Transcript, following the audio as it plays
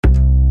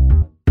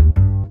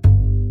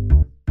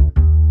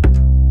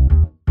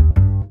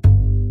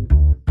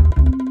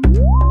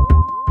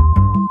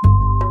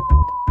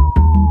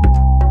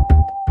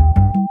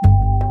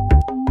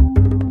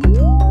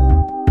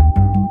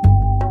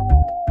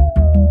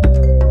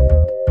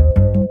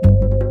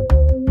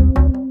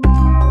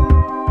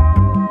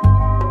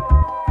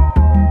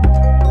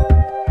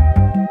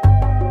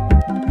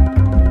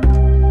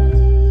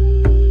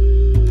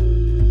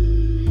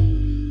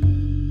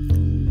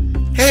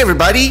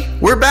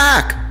We're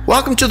back.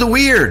 Welcome to the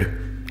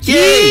Weird.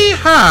 Yay!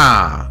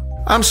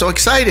 Yeehaw! I'm so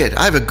excited.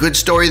 I have a good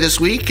story this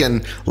week,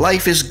 and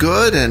life is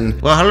good.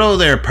 And well, hello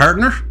there,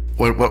 partner.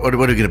 What are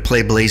we going to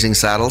play Blazing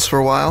Saddles for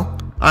a while?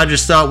 I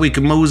just thought we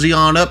could mosey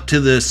on up to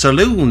the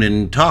saloon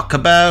and talk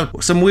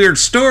about some weird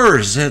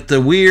stores at the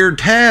Weird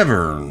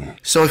Tavern.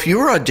 So if you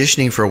were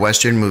auditioning for a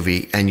Western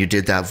movie and you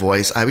did that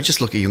voice, I would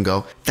just look at you and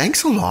go,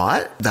 thanks a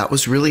lot. That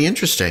was really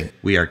interesting.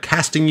 We are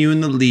casting you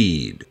in the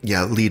lead.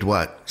 Yeah, lead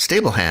what?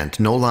 Stable hand,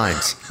 no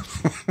lines.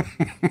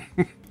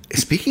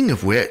 Speaking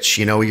of which,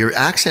 your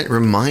accent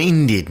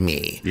reminded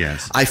me.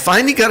 Yes. I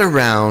finally got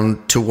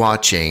around to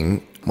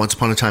watching Once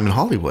Upon a Time in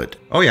Hollywood.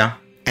 Oh, yeah.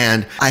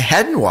 And I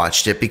hadn't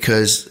watched it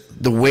because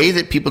the way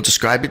that people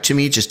described it to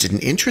me just didn't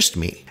interest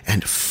me.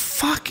 And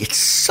fuck, it's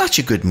such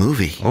a good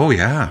movie. Oh,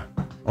 yeah.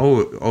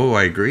 Oh,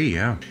 I agree,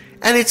 yeah.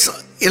 And it's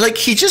like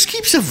he just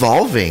keeps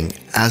evolving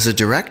as a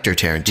director,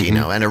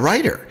 Tarantino, and a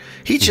writer.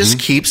 He just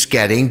keeps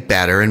getting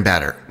better and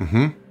better.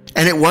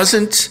 And it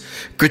wasn't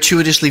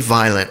gratuitously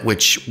violent,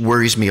 which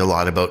worries me a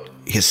lot about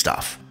his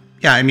stuff.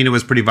 Yeah, I mean, it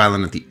was pretty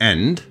violent at the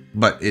end,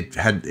 but it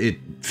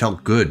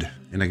felt good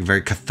in like a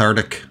very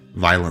cathartic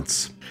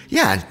violence.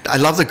 Yeah, I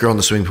love the girl in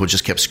the swimming pool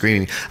just kept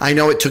screaming. I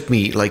know it took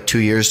me like 2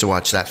 years to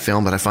watch that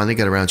film, but I finally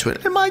got around to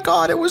it. And my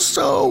God, it was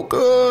so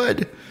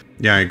good.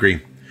 Yeah, I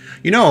agree.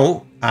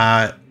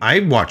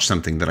 I watched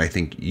something that I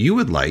think you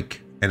would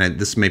like, and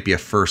this might be a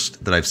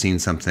first that I've seen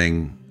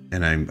something,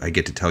 and I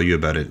get to tell you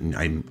about it.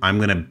 And I'm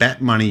going to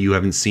bet money you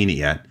haven't seen it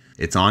yet.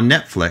 It's on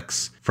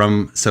Netflix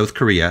from South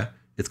Korea.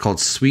 It's called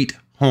Sweet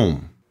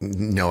Home.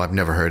 No, I've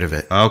never heard of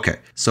it. Okay,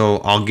 so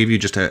I'll give you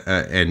just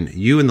and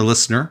you and the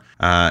listener,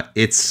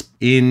 it's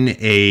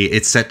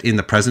set in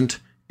the present,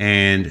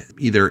 and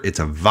either it's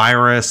a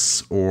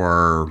virus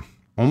or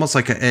almost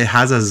like it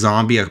has a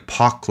zombie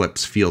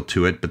apocalypse feel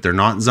to it, but they're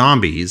not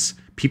zombies.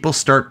 People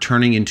start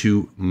turning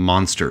into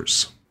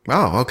monsters.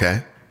 Oh,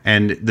 okay.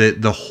 And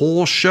the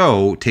whole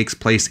show takes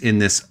place in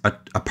this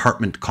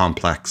apartment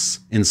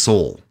complex in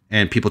Seoul,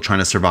 and people trying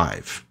to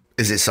survive.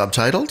 Is it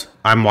subtitled?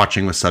 I'm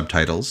watching with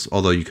subtitles,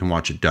 although you can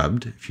watch it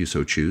dubbed if you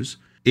so choose.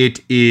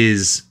 It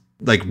is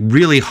like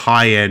really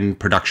high-end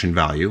production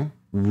value,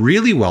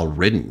 really well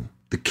written.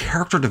 The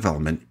character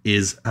development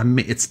is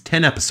it's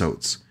 10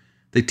 episodes.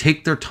 They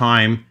take their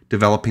time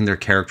developing their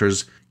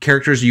characters.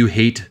 Characters you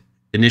hate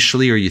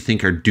initially or you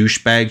think are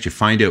douchebags, you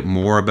find out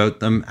more about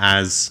them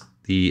as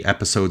the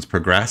episodes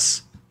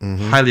progress.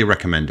 Highly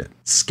recommend it.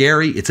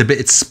 Scary.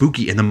 It's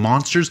spooky. And the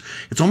monsters,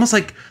 it's almost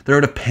like they're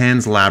out of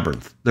Pan's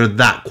Labyrinth. They're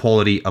that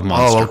quality of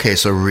monster. Oh, okay.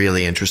 So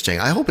really interesting.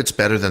 I hope it's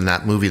better than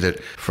that movie that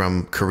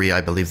from Korea,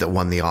 I believe, that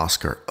won the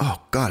Oscar.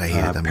 Oh, God, I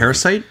hated that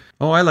Parasite? movie.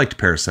 Oh, I liked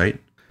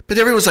Parasite. But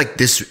everyone's like,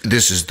 this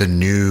is the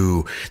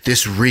new,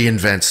 this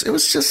reinvents. It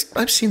was just,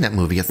 I've seen that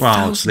movie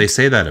 1,000. They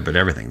say that about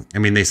everything. I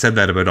mean, they said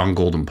that about On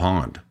Golden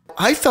Pond.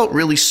 I felt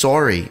really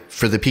sorry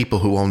for the people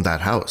who owned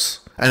that house.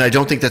 And I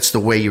don't think that's the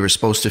way you were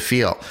supposed to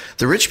feel.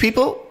 The rich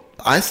people,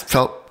 I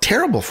felt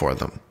terrible for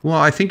them. Well,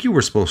 I think you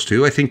were supposed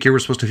to. I think you were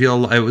supposed to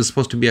feel, it was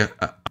supposed to be a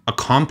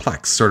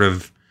complex sort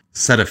of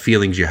set of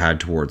feelings you had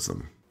towards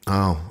them.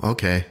 Oh,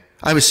 okay.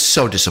 I was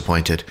so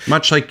disappointed.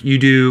 Much like you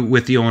do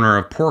with the owner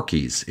of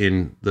Porky's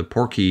in the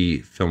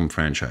Porky film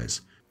franchise.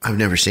 I've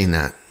never seen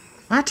that.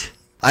 What?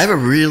 I have a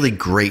really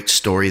great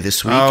story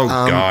this week. Oh,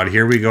 God,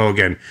 here we go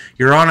again.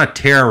 You're on a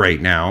tear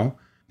right now.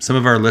 Some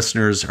of our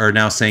listeners are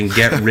now saying,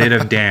 get rid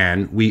of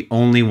Dan. We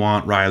only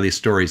want Riley's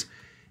stories.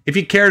 If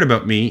you cared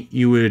about me,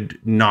 you would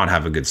not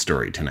have a good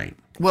story tonight.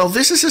 Well,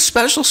 this is a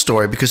special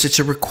story because it's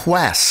a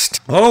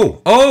request.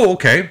 Oh,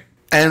 okay.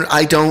 And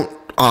I don't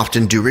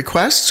often do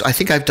requests. I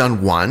think I've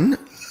done one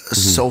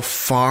so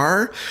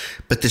far,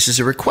 but this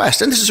is a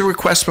request. And this is a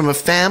request from a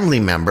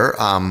family member.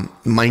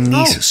 My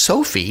niece,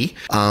 Sophie,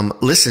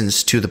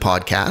 listens to the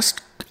podcast,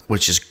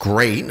 which is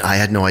great. I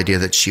had no idea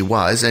that she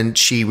was. And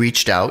she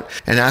reached out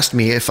and asked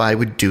me if I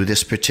would do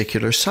this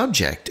particular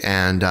subject.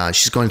 And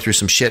she's going through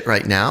some shit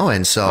right now.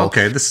 And so...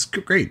 Okay, this is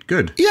great.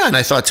 Good. Yeah, and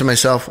I thought to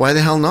myself, why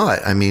the hell not?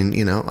 I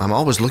mean, I'm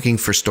always looking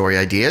for story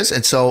ideas.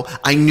 And so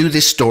I knew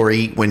this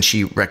story when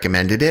she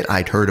recommended it.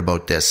 I'd heard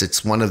about this.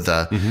 It's one of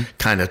the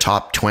kind of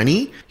top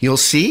 20 you'll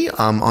see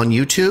on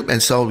YouTube.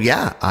 And so,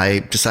 yeah,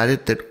 I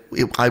decided that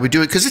I would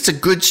do it because it's a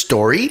good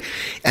story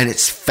and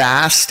it's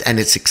fast and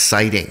it's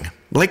exciting.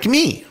 Like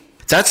me.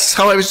 That's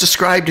how I was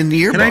described in the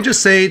yearbook. Can I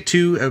just say,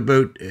 too,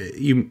 about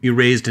you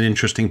raised an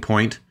interesting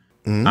point.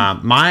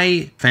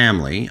 My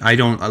family, I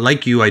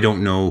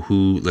don't know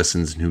who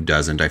listens and who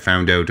doesn't. I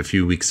found out a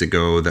few weeks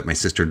ago that my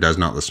sister does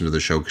not listen to the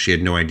show because she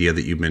had no idea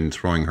that you've been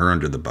throwing her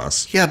under the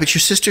bus. Yeah, but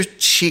your sister,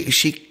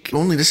 she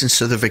only listens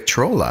to the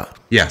Victrola.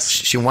 Yes.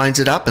 She winds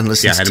it up and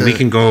listens to and we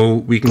can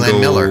go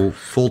Miller.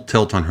 Full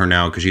tilt on her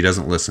now because she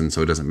doesn't listen,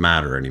 so it doesn't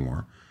matter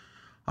anymore.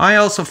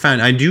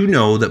 I do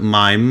know that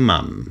my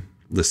mum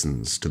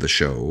listens to the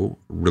show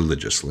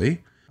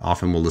religiously.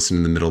 Often will listen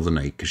in the middle of the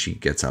night because she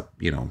gets up,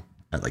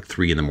 at like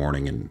 3 a.m.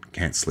 and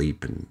can't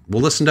sleep and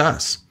will listen to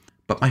us.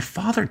 But my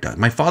father does.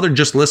 My father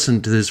just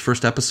listened to his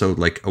first episode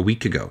like a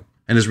week ago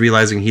and is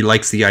realizing he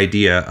likes the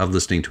idea of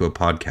listening to a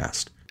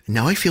podcast.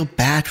 Now I feel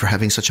bad for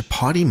having such a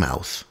potty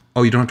mouth.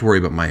 Oh, you don't have to worry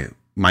about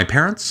my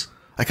parents?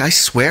 Like I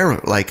swear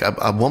like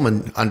a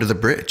woman under the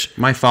bridge.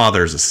 My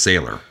father's a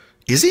sailor.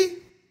 Is he?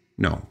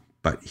 No,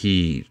 but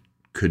he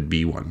could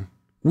be one.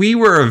 We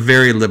were a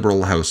very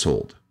liberal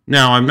household.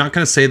 Now, I'm not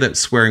going to say that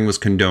swearing was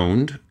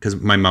condoned, because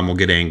my mom will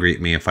get angry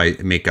at me if I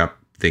make up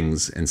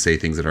things and say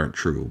things that aren't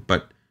true.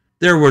 But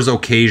there was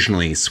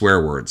occasionally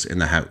swear words in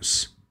the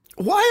house.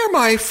 Why am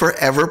I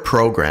forever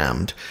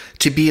programmed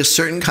to be a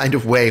certain kind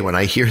of way when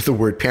I hear the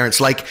word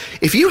parents? Like,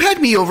 if you had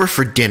me over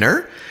for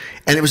dinner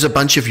and it was a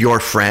bunch of your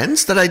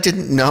friends that I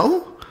didn't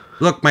know.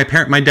 Look, my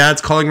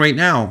dad's calling right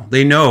now.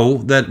 They know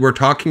that we're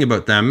talking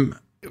about them.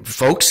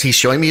 Folks, he's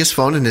showing me his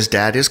phone and his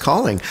dad is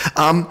calling.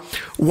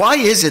 Why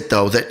is it,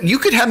 though, that you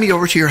could have me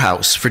over to your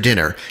house for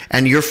dinner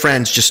and your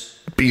friends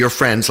just be your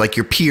friends, like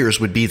your peers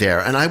would be there,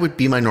 and I would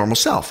be my normal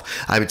self.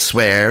 I would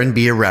swear and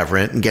be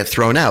irreverent and get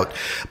thrown out.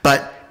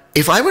 But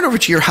if I went over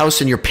to your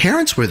house and your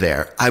parents were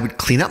there, I would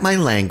clean up my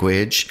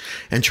language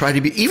and try to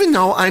be, even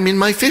though I'm in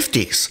my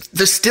 50s,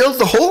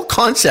 the whole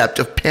concept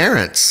of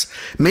parents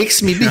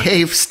makes me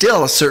behave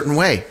still a certain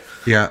way.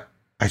 Yeah,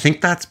 I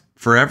think that's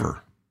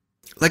forever.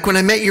 Like when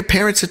I met your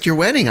parents at your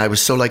wedding, I was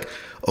so like,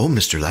 oh,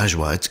 Mr.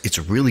 Lajoie, it's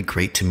really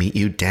great to meet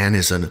you. Dan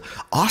is an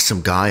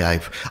awesome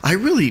guy. I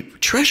really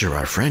treasure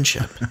our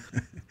friendship.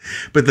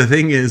 But the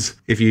thing is,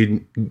 if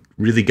you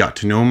really got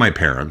to know my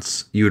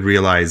parents, you would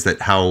realize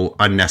that how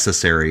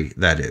unnecessary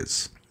that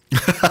is.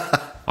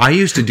 I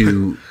used to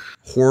do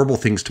horrible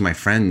things to my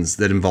friends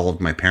that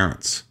involved my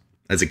parents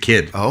as a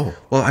kid. Oh.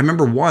 Well, I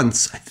remember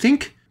once,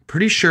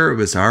 pretty sure it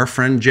was our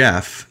friend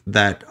Jeff,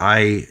 that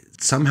I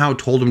somehow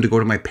told him to go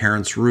to my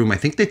parents' room. I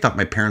think they thought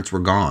my parents were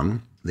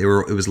gone. It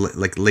was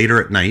like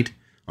later at night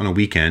on a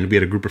weekend. We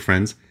had a group of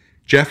friends.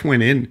 Jeff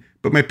went in,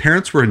 but my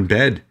parents were in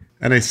bed.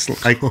 And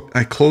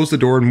I closed the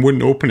door and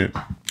wouldn't open it.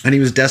 And he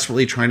was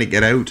desperately trying to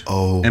get out.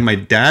 Oh. And my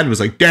dad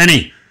was like,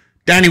 Danny,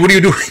 what are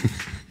you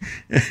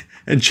doing?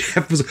 And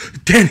Jeff was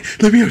like, Danny,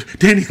 let me out.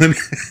 Danny, let me.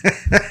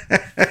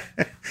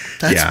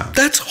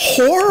 That's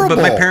horrible.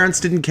 But my parents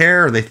didn't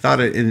care. They thought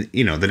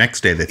the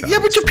next day they thought. Yeah,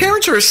 but your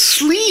parents are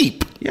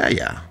asleep.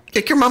 Yeah.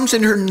 Like your mom's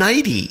in her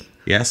nightie.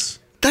 Yes.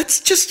 That's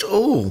just,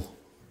 Well,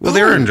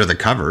 they're under the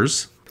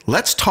covers.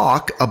 Let's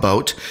talk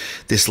about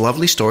this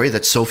lovely story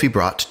that Sophie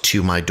brought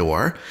to my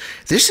door.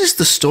 This is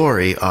the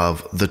story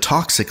of the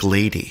toxic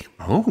lady.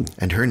 Oh.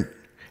 And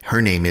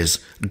her name is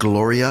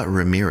Gloria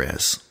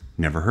Ramirez.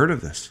 Never heard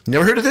of this.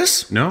 Never heard of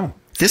this? No.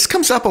 This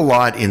comes up a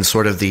lot in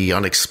sort of the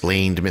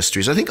unexplained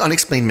mysteries. I think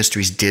Unexplained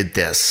Mysteries did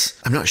this.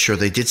 I'm not sure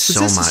they did so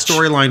much. Is this a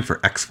storyline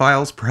for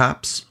X-Files,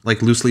 perhaps?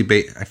 Like loosely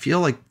based? I feel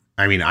like,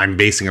 I'm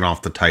basing it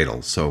off the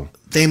title, so...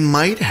 They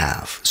might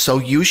have. So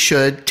you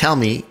should tell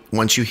me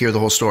once you hear the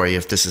whole story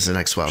if this is an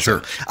X-Files.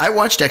 Sure. I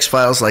watched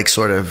X-Files like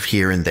sort of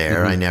here and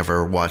there. I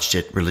never watched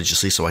it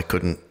religiously, so I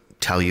couldn't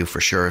tell you for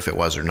sure if it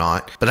was or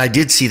not. But I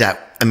did see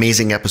that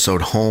amazing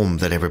episode Home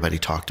that everybody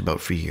talked about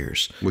for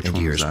years. Which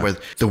one was that? Where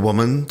the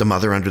woman, the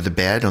mother under the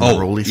bed on the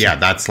rolly thing. Yeah,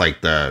 that's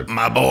like the...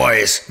 My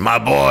boys.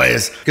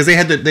 Because they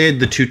had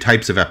the two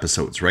types of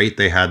episodes, right?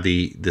 They had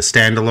the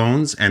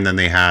standalones, and then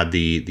they had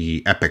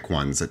the epic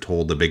ones that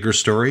told the bigger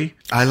story.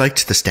 I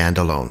liked the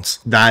standalones.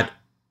 That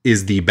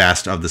is the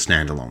best of the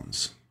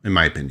standalones, in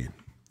my opinion.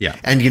 Yeah.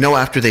 And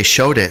after they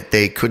showed it,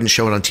 they couldn't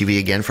show it on TV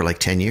again for like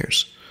 10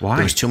 years. Why?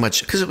 There was too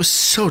much, because it was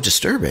so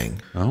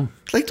disturbing. Oh.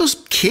 Like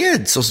those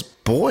kids, those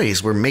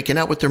boys were making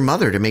out with their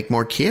mother to make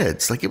more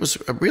kids. Like it was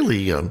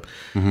really,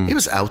 it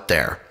was out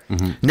there.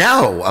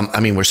 Now,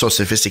 we're so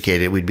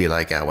sophisticated, we'd be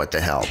like, what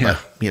the hell? Yeah.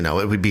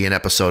 But, it would be an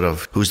episode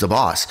of Who's the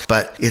Boss?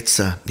 But it's,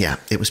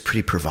 it was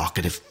pretty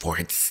provocative for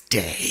its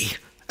day.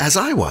 As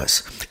I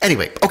was.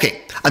 Anyway,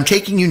 okay, I'm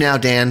taking you now,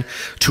 Dan,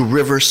 to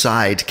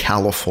Riverside,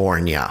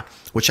 California,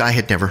 which I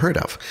had never heard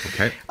of.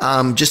 Okay.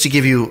 Just to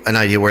give you an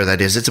idea where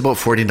that is, it's about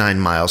 49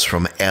 miles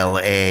from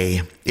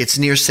L.A. It's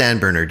near San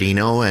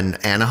Bernardino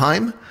and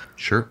Anaheim.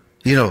 Sure.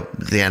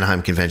 The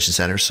Anaheim Convention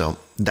Center, so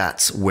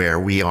that's where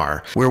we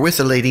are. We're with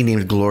a lady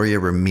named Gloria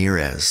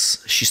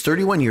Ramirez. She's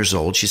 31 years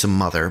old. She's a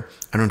mother,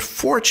 and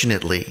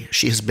unfortunately,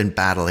 she has been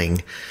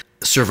battling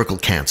cervical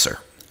cancer.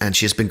 And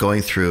she has been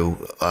going through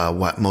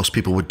what most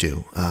people would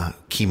do,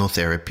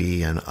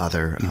 chemotherapy and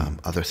other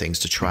things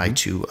to try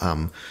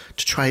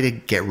to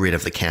get rid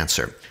of the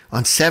cancer.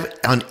 On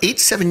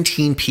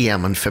 8:17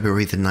 p.m. on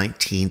February the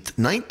 19th,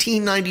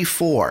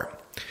 1994,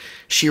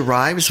 she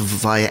arrives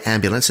via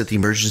ambulance at the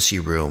emergency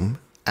room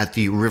at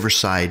the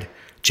Riverside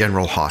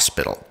General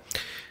Hospital.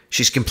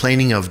 She's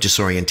complaining of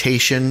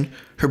disorientation,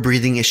 her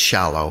breathing is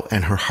shallow,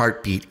 and her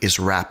heartbeat is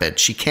rapid.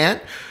 She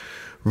can't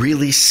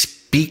really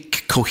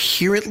speak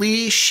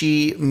coherently.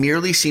 She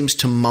merely seems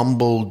to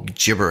mumble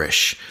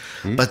gibberish,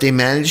 but they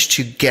manage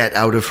to get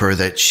out of her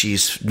that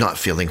she's not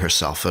feeling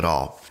herself at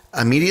all.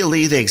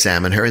 Immediately, they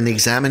examine her, and the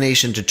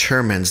examination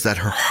determines that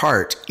her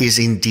heart is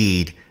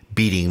indeed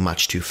beating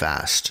much too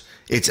fast.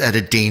 It's at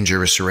a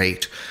dangerous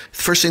rate. The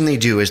first thing they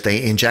do is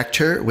they inject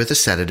her with a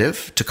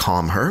sedative to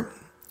calm her,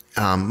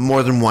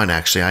 More than one,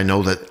 actually. I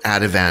know that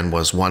Ativan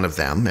was one of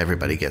them.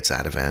 Everybody gets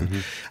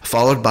Ativan.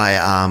 Followed by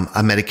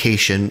a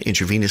medication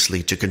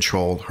intravenously to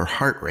control her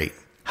heart rate.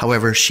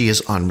 However, she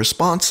is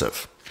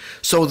unresponsive.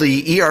 So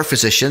the ER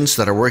physicians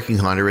that are working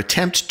on her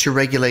attempt to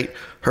regulate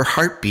her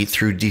heartbeat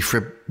through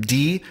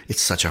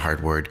it's such a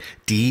hard word,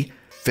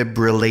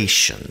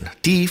 defibrillation.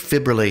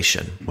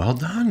 Defibrillation. Well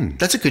done.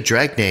 That's a good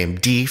drag name,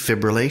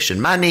 defibrillation.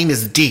 My name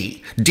is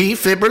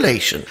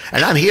defibrillation,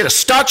 and I'm here to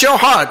start your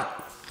heart.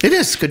 It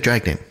is a good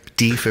drag name,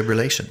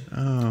 defibrillation.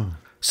 Oh.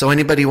 So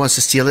anybody who wants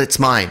to steal it, it's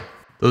mine.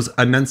 Those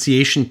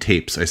annunciation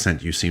tapes I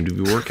sent you seem to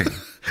be working.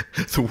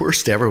 The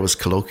worst ever was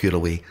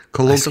colloquially.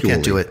 I still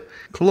can't do it.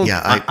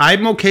 Yeah,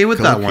 I'm okay with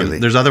that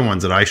one. There's other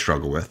ones that I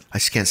struggle with. I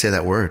just can't say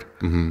that word.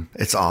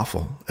 It's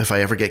awful. If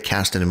I ever get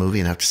cast in a movie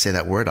and have to say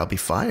that word, I'll be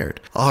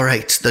fired. All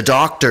right. The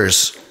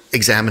doctors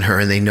examine her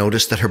and they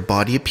notice that her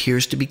body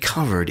appears to be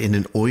covered in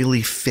an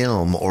oily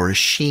film or a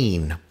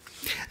sheen.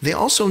 They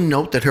also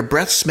note that her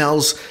breath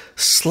smells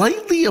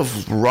slightly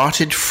of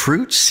rotted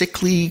fruit,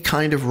 sickly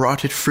kind of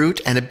rotted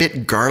fruit, and a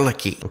bit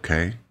garlicky.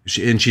 Okay.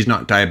 And she's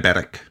not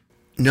diabetic?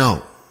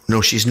 No,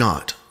 she's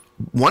not.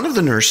 One of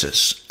the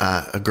nurses,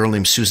 a girl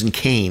named Susan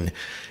Kane,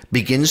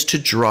 begins to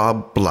draw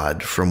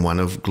blood from one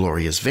of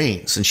Gloria's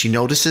veins, and she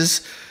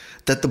notices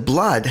that the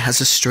blood has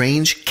a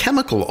strange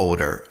chemical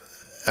odor,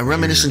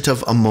 reminiscent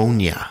of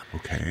ammonia.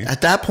 Okay.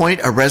 At that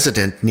point, a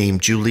resident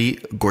named Julie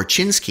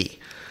Gorchinsky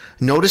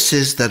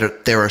notices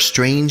that there are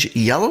strange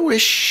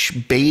yellowish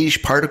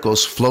beige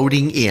particles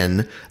floating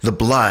in the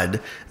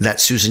blood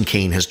that Susan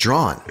Kane has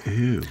drawn.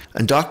 Ew.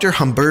 And Dr.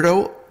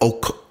 Humberto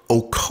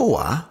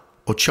Ochoa,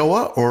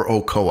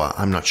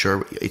 I'm not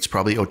sure, it's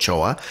probably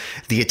Ochoa,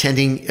 the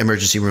attending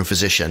emergency room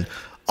physician,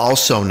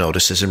 also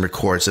notices and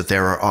records that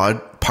there are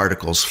odd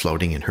particles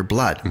floating in her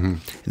blood.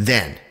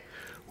 Then,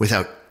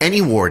 without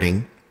any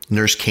warning,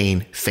 Nurse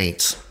Kane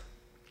faints.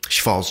 She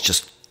falls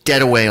just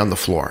dead away on the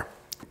floor.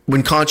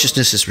 When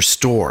consciousness is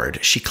restored,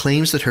 she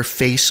claims that her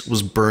face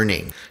was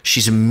burning.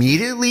 She's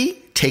immediately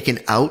taken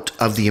out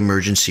of the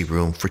emergency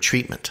room for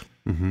treatment.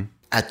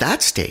 At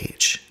that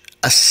stage,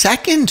 a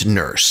second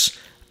nurse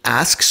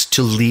asks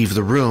to leave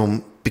the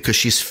room because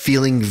she's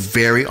feeling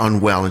very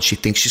unwell and she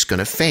thinks she's going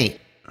to faint.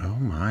 Oh,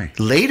 my.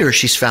 Later,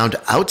 she's found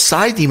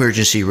outside the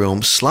emergency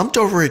room, slumped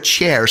over a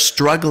chair,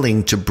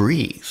 struggling to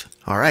breathe.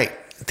 All right.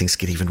 Things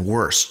get even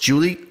worse.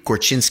 Julie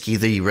Gorchinsky,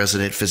 the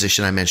resident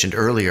physician I mentioned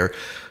earlier,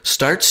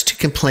 starts to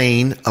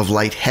complain of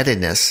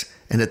lightheadedness,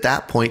 and at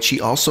that point,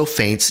 she also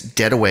faints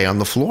dead away on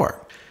the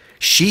floor.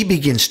 She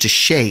begins to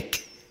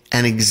shake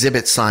and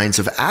exhibit signs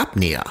of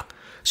apnea,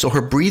 so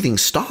her breathing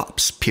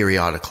stops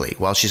periodically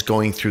while she's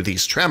going through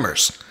these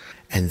tremors.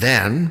 And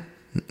then,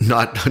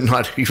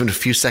 not even a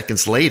few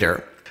seconds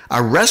later,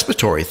 a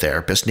respiratory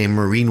therapist named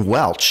Maureen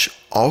Welch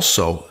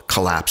also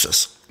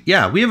collapses.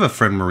 Yeah, we have a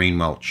friend, Maureen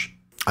Welch.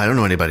 I don't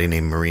know anybody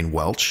named Maureen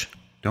Welch.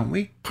 Don't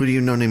we? Who do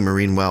you know named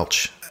Maureen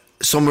Welch?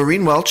 So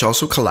Maureen Welch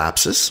also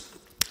collapses,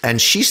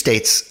 and she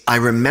states, I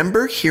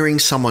remember hearing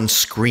someone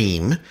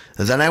scream,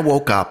 then I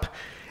woke up,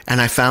 and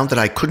I found that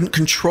I couldn't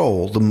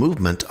control the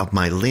movement of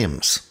my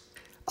limbs.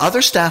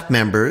 Other staff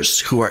members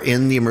who are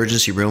in the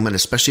emergency room, and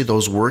especially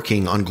those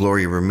working on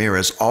Gloria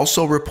Ramirez,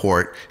 also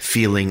report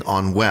feeling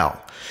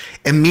unwell.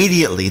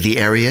 Immediately, the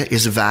area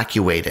is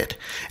evacuated,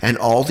 and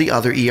all the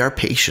other ER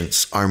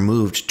patients are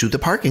moved to the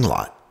parking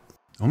lot.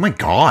 Oh, my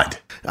God.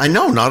 I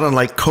know, not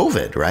unlike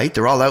COVID, right?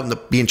 They're all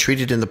out being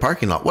treated in the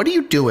parking lot. What are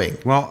you doing?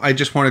 Well, I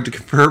just wanted to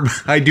confirm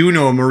I do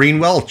know a Maureen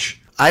Welch.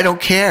 I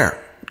don't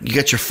care. You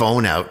get your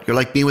phone out. You're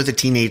like being with a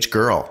teenage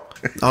girl.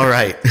 All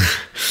right.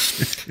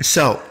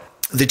 So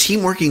the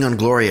team working on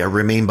Gloria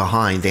remain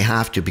behind. They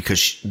have to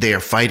because they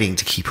are fighting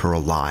to keep her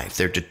alive.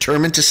 They're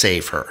determined to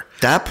save her.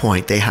 At that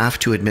point, they have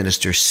to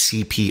administer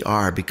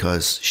CPR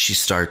because she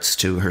starts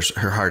to,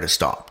 her heart has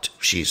stopped.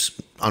 She's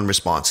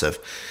unresponsive.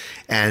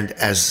 And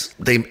as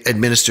they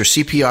administer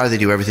CPR, they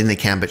do everything they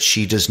can, but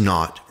she does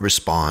not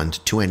respond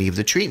to any of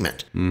the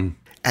treatment.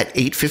 At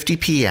 8:50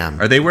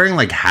 p.m. Are they wearing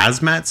like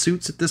hazmat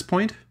suits at this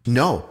point?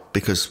 No,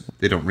 because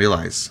they don't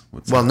realize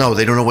what's no,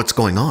 they don't know what's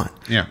going on.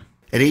 Yeah.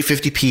 At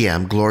 8:50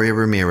 p.m., Gloria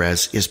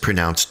Ramirez is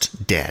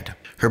pronounced dead.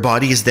 Her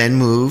body is then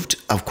moved,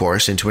 of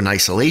course, into an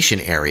isolation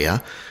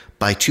area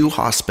by two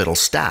hospital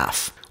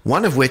staff,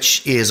 one of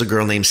which is a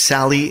girl named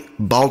Sally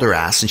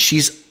Balderas, and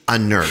she's a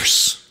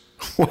nurse.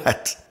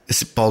 What?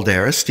 Is it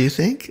Balderas, do you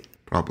think?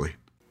 Probably.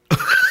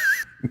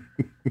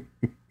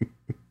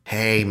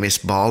 Hey, Miss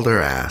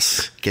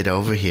Balderas, get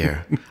over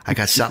here. I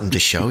got something to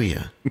show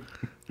you.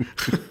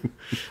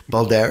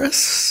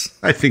 Balderas?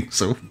 I think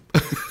so.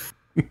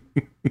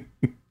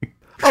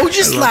 Oh,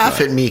 just laugh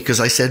at me because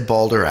I said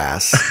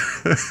Balderas.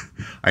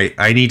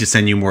 I need to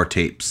send you more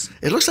tapes.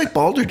 It looks like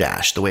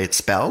Balderdash, the way it's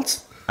spelled.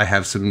 I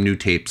have some new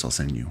tapes I'll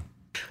send you.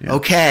 Yeah.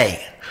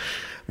 Okay.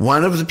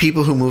 One of the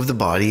people who moved the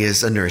body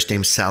is a nurse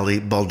named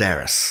Sally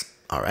Balderas.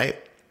 All right.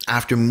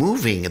 After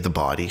moving the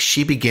body,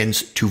 she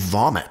begins to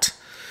vomit.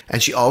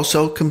 And she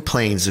also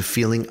complains of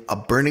feeling a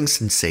burning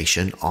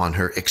sensation on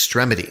her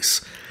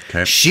extremities.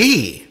 Okay.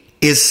 She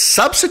is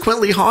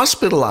subsequently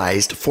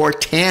hospitalized for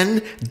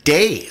 10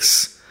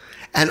 days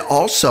and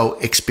also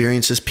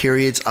experiences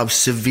periods of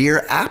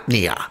severe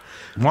apnea.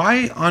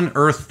 Why on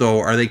earth, though,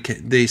 are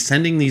they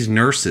sending these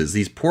nurses,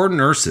 these poor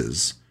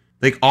nurses?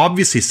 Like,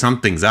 obviously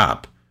something's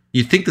up.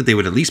 You'd think that they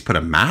would at least put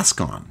a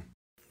mask on.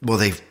 Well,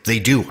 they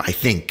do, I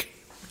think,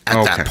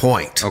 at that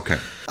point. Okay.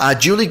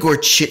 Julie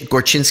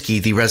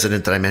Gorchinsky, the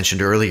resident that I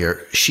mentioned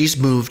earlier, she's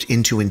moved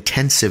into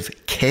intensive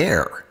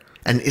care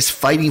and is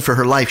fighting for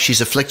her life.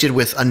 She's afflicted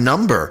with a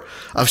number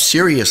of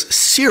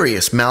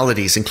serious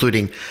maladies,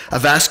 including a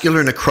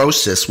vascular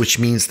necrosis, which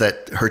means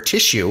that her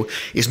tissue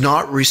is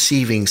not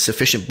receiving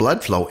sufficient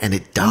blood flow and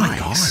it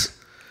dies. Oh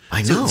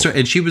my God. I know. So,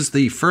 and she was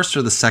the first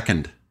or the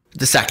second?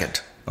 The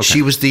second. Okay.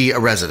 She was the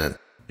resident.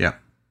 Yeah.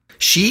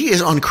 She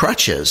is on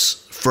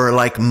crutches for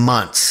like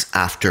months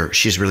after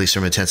she's released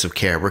from intensive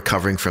care,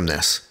 recovering from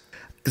this.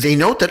 They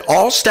note that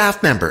all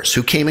staff members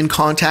who came in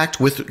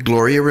contact with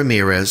Gloria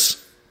Ramirez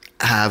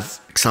have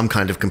some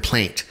kind of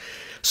complaint.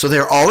 So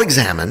they're all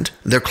examined,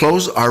 their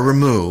clothes are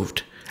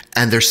removed,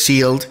 and they're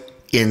sealed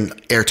in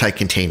airtight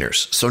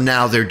containers. So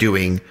now they're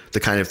doing the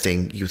kind of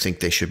thing you think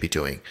they should be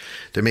doing.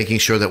 They're making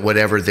sure that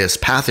whatever this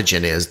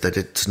pathogen is, that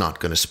it's not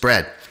going to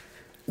spread.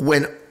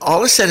 When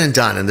all is said and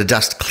done and the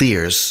dust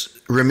clears,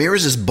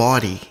 Ramirez's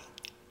body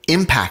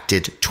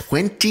impacted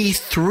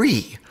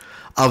 23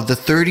 of the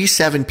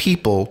 37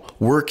 people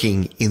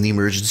working in the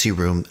emergency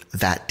room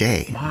that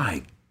day.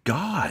 My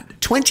God.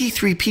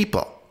 23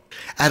 people.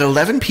 At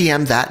 11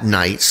 p.m. that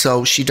night,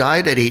 so she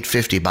died at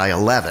 8:50, by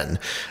 11,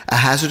 a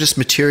hazardous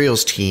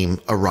materials team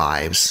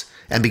arrives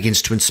and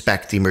begins to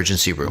inspect the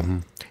emergency room. Mm-hmm.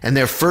 And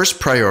their first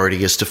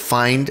priority is to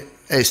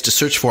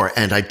search for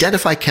and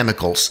identify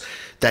chemicals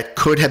that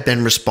could have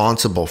been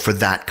responsible for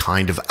that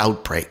kind of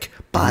outbreak.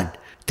 But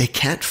they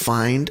can't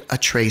find a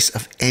trace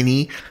of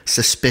any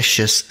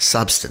suspicious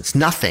substance,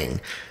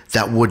 nothing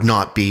that would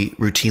not be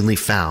routinely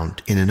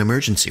found in an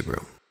emergency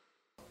room.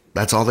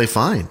 That's all they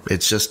find.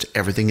 It's just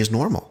everything is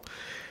normal.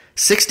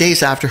 6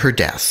 days after her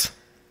death,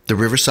 the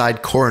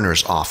Riverside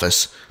Coroner's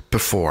Office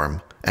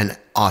perform an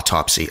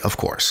autopsy, of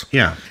course.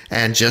 Yeah.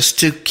 And just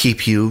to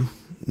keep you,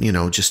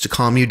 just to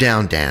calm you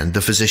down, Dan,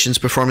 the physicians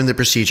performing the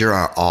procedure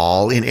are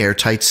all in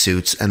airtight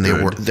suits and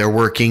they're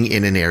working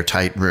in an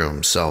airtight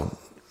room. So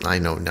I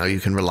know now you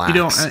can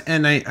relax.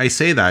 And I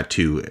say that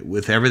too,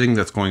 with everything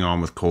that's going on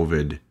with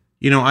COVID.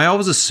 I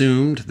always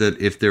assumed that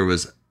if there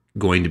was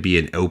going to be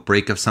an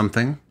outbreak of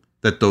something,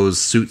 that those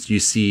suits you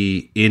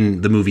see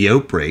in the movie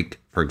Outbreak,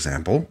 for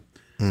example,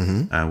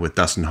 with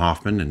Dustin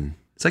Hoffman, and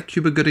is that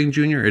Cuba Gooding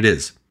Jr.? It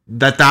is.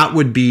 That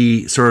would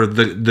be sort of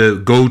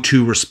the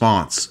go-to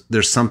response.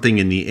 There's something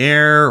in the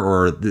air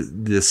or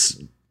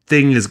this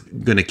thing is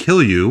going to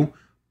kill you.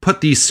 Put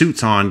these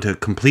suits on to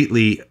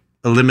completely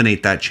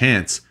eliminate that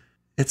chance.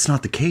 It's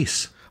not the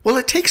case. Well,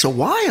 it takes a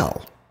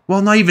while.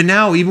 Well, not even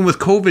now. Even with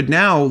COVID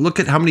now, look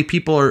at how many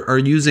people are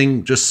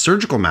using just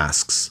surgical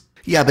masks.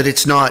 Yeah, but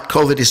it's not,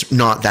 COVID is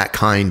not that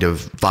kind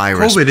of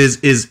virus. COVID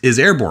is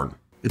airborne.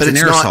 It's an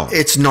aerosol.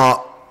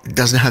 It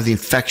doesn't have the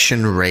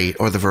infection rate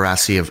or the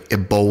veracity of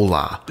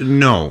Ebola.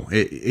 No,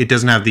 it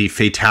doesn't have the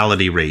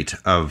fatality rate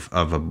of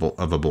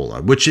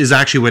Ebola, which is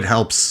actually what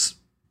helps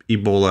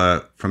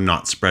Ebola from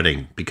not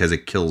spreading because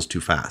it kills too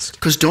fast.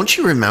 Because don't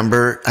you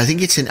remember, I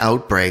think it's in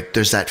Outbreak,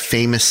 there's that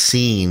famous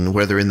scene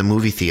where they're in the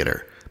movie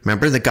theater.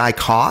 Remember the guy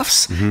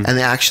coughs and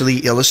they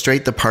actually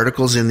illustrate the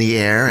particles in the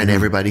air and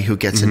everybody who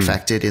gets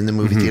infected in the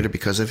movie theater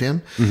because of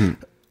him.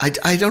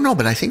 I don't know,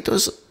 but I think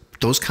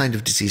those kind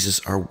of diseases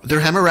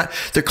they're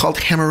called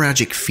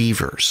hemorrhagic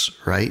fevers,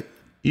 right?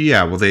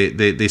 Yeah, well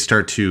they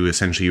start to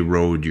essentially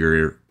erode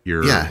your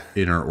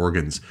inner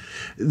organs.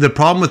 The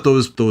problem with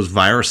those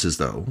viruses,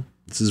 though,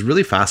 this is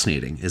really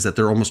fascinating, is that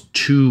they're almost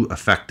too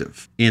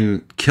effective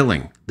in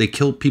killing. They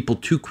kill people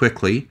too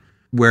quickly.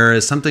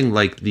 Whereas something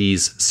like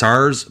these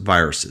SARS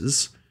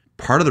viruses,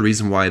 part of the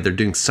reason why they're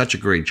doing such a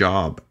great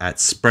job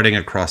at spreading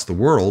across the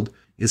world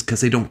is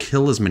because they don't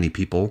kill as many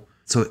people,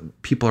 so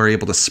people are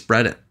able to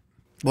spread it.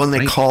 Well, and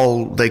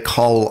they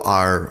call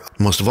our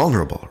most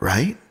vulnerable,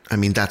 right? I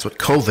mean, that's what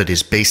COVID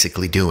is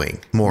basically doing,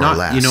 more or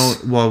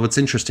less. What's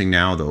interesting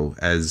now, though,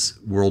 as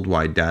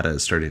worldwide data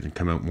is starting to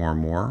come out more and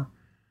more,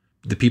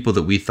 the people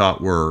that we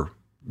thought were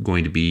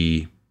going to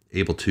be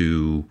able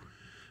to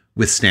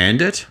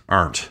withstand it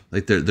aren't.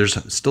 Like there's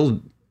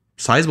still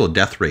sizable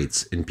death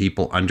rates in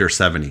people under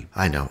 70.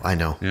 I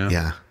know.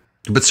 Yeah.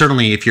 But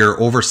certainly if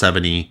you're over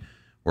 70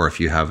 or if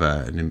you have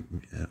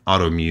an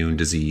autoimmune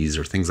disease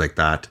or things like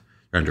that,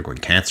 you're undergoing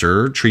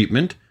cancer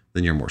treatment,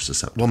 then you're more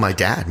susceptible. Well, my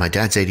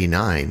dad's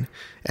 89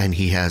 and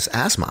he has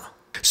asthma.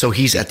 So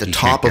he's at the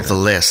top of the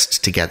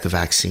list to get the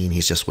vaccine.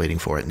 He's just waiting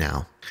for it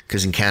now.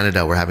 Because in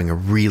Canada, we're having a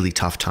really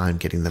tough time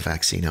getting the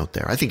vaccine out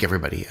there. I think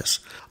everybody is.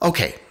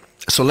 Okay.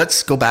 So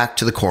let's go back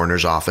to the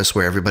coroner's office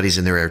where everybody's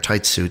in their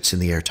airtight suits in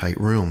the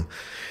airtight room.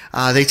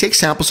 They take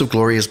samples of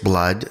Gloria's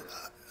blood,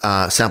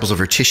 samples of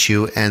her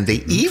tissue, and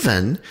they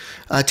even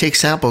take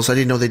samples, I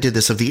didn't know they did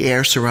this, of the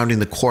air surrounding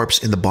the corpse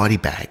in the body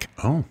bag.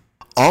 Oh.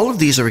 All of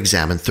these are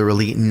examined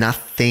thoroughly.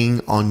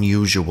 Nothing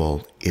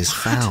unusual is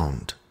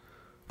found.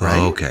 right?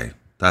 Okay.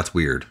 That's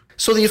weird.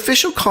 So the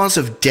official cause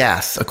of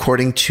death,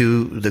 according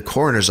to the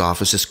coroner's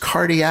office, is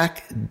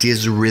cardiac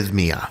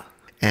dysrhythmia.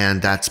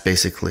 And that's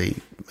basically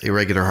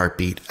irregular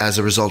heartbeat as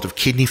a result of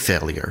kidney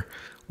failure,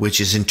 which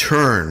is in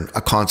turn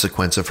a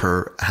consequence of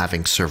her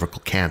having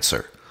cervical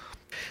cancer.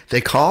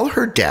 They call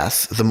her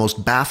death the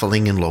most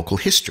baffling in local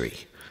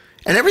history.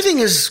 And everything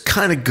is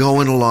kind of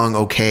going along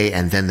okay,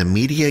 and then the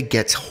media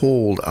gets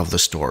hold of the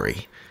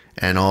story.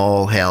 And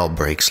all hell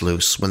breaks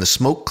loose. When the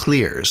smoke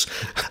clears,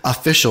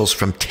 officials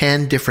from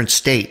 10 different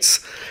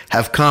states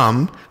have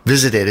come,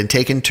 visited, and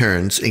taken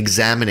turns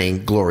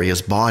examining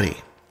Gloria's body.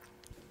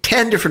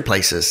 10 different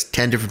places,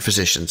 10 different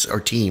physicians or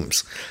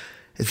teams.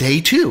 They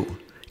too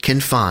can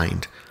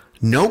find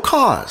no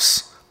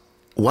cause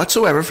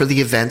whatsoever for the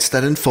events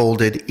that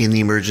unfolded in the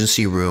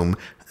emergency room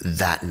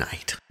that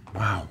night.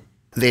 Wow.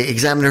 They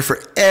examined her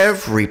for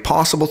every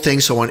possible thing.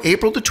 So on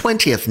April the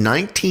 20th,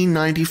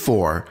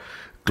 1994,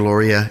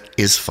 Gloria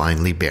is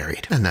finally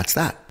buried. And that's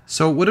that.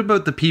 So what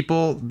about the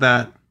people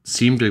that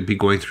seem to be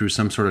going through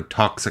some sort of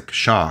toxic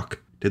shock?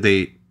 Did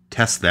they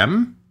test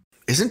them?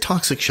 Isn't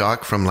toxic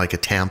shock from like a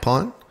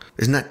tampon?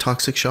 Isn't that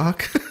toxic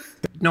shock?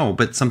 No,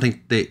 but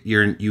something that you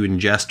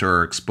ingest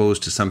or are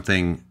exposed to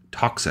something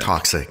toxic.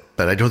 Toxic.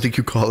 But I don't think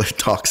you call it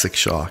toxic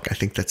shock. I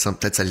think that's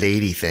a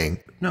lady thing.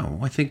 No,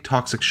 I think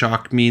toxic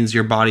shock means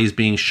your body's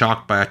being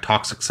shocked by a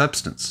toxic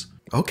substance.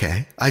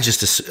 Okay. I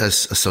just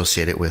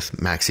associate it with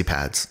maxi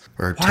pads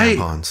or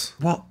tampons.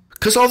 Well,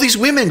 because all these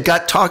women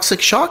got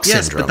toxic shock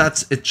syndrome.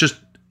 Yes, but it's just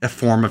a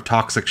form of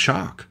toxic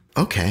shock.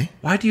 Okay.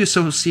 Why do you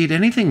associate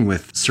anything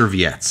with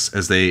serviettes,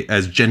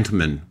 as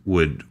gentlemen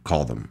would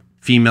call them?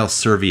 Female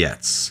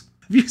serviettes.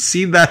 Have you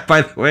seen that,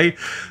 by the way?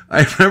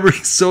 I remember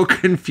being so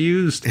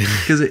confused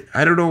because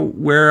I don't know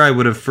where I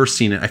would have first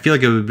seen it. I feel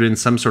like it would have been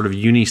some sort of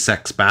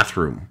unisex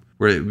bathroom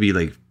where it would be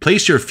like,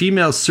 place your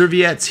female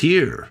serviettes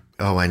here.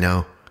 Oh, I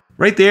know.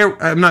 Right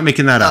there. I'm not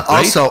making that up,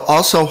 right?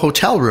 Also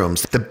hotel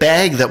rooms. The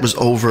bag that was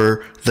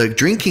over the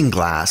drinking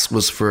glass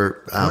was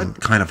for... what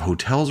kind of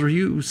hotels were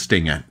you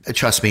staying at?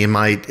 Trust me,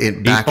 back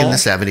in the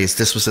 70s,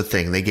 this was a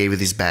thing. They gave you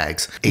these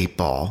bags. 8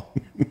 Ball.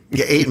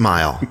 Yeah, 8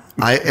 Mile.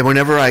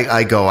 Whenever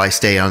I go, I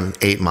stay on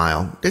 8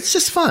 Mile. It's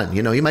just fun.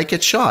 You know, you might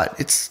get shot.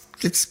 It's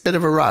a bit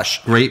of a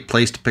rush. Great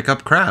place to pick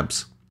up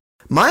crabs.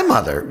 My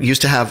mother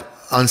used to have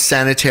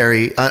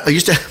unsanitary...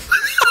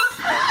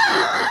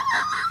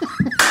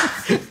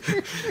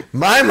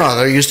 My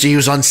mother used to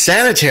use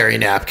unsanitary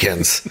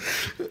napkins.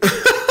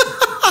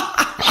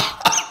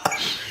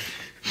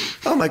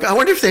 Oh my God. I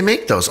wonder if they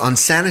make those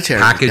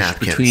unsanitary napkins. Packaged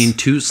between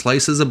 2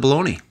 slices of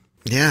bologna.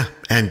 Yeah.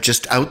 And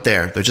just out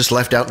there. They're just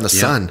left out in the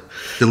sun.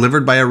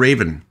 Delivered by a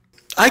raven.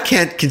 I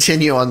can't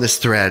continue on this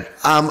thread.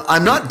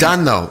 I'm not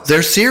done though.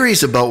 There's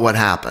series about what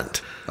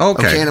happened.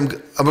 Okay.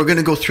 And we're going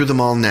to go through them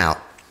all now.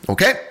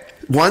 Okay.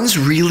 One's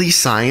really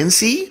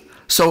science-y.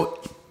 So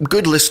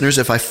good listeners,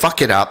 if I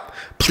fuck it up,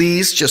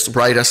 please just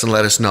write us and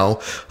let us know.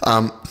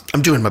 I'm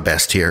doing my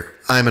best here.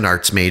 I'm an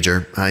arts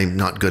major. I'm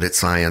not good at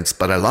science,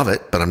 but I love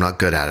it, but I'm not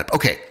good at it.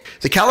 Okay.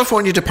 The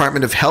California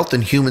Department of Health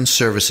and Human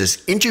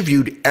Services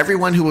interviewed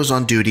everyone who was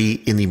on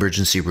duty in the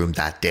emergency room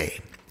that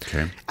day.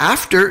 Okay.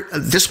 After,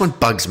 this one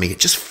bugs me. It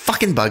just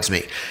fucking bugs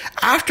me.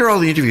 After all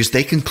the interviews,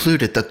 they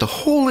concluded that the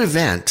whole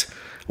event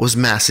was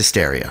mass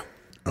hysteria.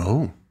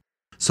 Oh.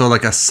 So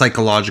like a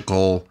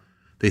psychological,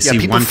 they see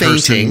people one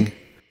fainting. person...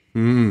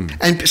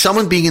 And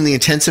someone being in the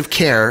intensive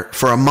care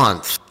for a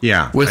month.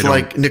 Yeah. With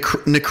like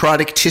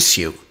necrotic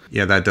tissue.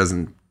 Yeah, that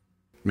doesn't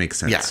make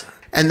sense. Yeah.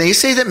 And they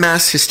say that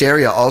mass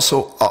hysteria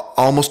also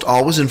almost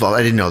always involves,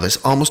 I didn't know this,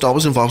 almost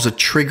always involves a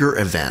trigger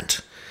event.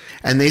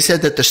 And they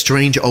said that the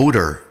strange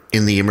odor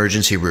in the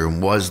emergency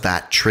room was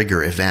that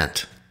trigger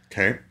event.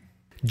 Okay.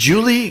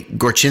 Julie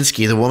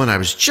Gorchinsky, the woman I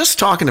was just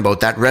talking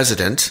about, that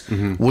resident,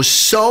 was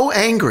so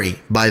angry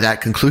by that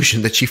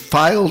conclusion that she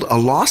filed a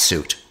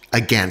lawsuit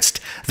against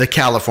the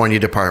California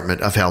Department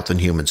of Health and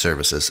Human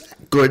Services.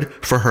 Good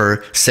for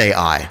her, say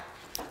I.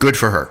 Good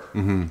for her.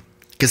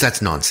 Because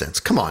that's nonsense.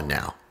 Come on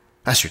now.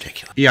 That's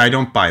ridiculous. Yeah, I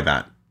don't buy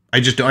that.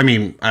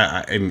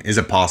 Is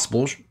it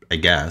possible? I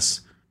guess.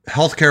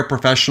 Healthcare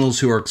professionals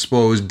who are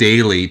exposed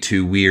daily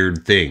to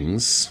weird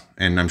things,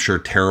 and I'm sure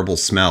terrible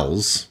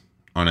smells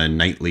on a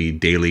nightly,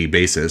 daily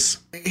basis.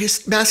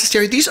 Mass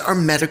hysteria, these are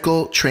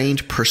medical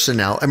trained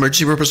personnel,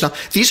 emergency room personnel.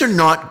 These are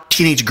not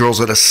teenage girls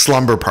at a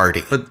slumber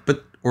party.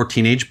 Or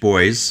teenage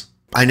boys.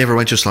 I never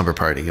went to a slumber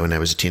party when I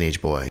was a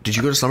teenage boy. Did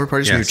you go to slumber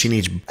parties when you were a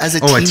teenage? A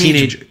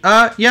teenage.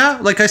 Yeah.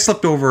 Like I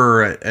slept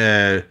over.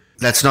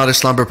 That's not a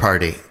slumber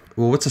party.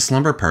 Well, what's a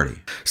slumber party?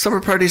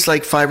 Slumber party's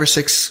like 5 or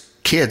 6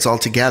 kids all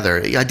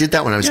together. I did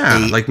that when I was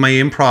 8. Like my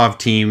improv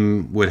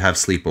team would have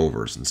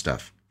sleepovers and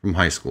stuff from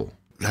high school.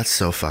 That's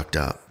so fucked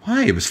up.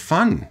 Why? It was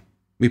fun.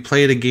 We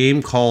played a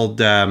game called...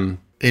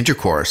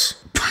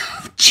 Intercourse.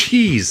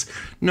 Jeez.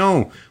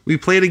 No. We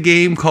played a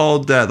game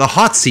called The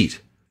Hot Seat.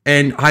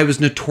 And I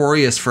was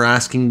notorious for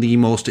asking the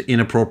most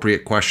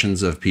inappropriate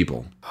questions of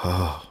people.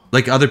 Oh.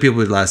 Like other people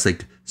would ask,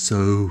 like,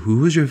 so who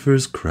was your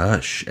first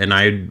crush? And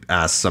I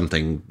asked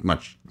something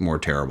much more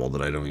terrible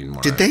that I don't even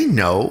want to. Did they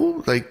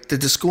know? Like,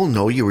 did the school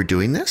know you were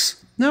doing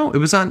this? No, it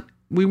was on.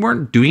 We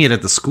weren't doing it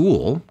at the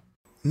school.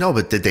 No,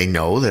 but did they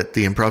know that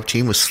the improv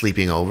team was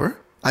sleeping over?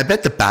 I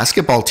bet the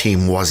basketball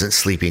team wasn't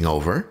sleeping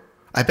over.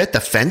 I bet the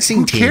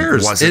fencing team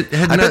wasn't.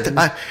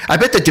 I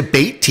bet the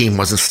debate team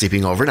wasn't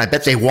sleeping over, and I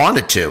bet they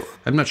wanted to.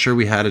 I'm not sure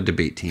we had a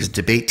debate team. The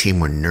debate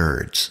team were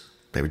nerds.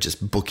 They were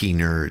just bookie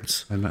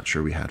nerds. I'm not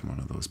sure we had one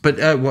of those. But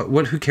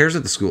who cares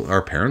at the school?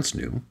 Our parents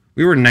knew.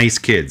 We were nice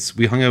kids.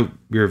 We hung out.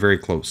 We were very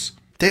close.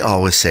 They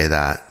always say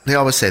that. They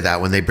always say that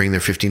when they bring their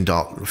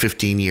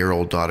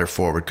 15-year-old daughter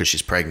forward because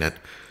she's pregnant.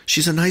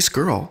 She's a nice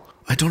girl.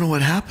 I don't know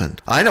what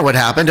happened. I know what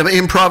happened. An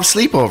improv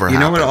sleepover happened. You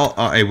know what?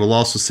 I will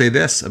also say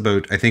this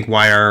about, I think,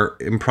 why our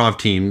improv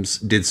teams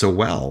did so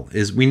well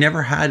is we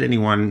never had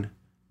anyone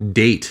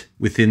date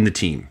within the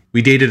team.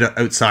 We dated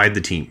outside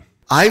the team.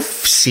 I've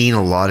seen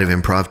a lot of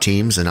improv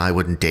teams, and I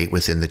wouldn't date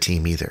within the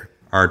team either.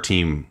 Our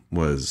teams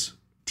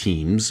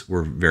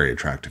were very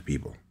attractive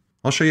people.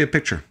 I'll show you a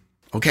picture.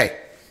 Okay.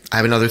 I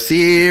have another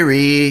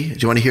theory. Do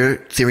you want to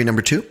hear theory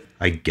number 2?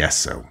 I guess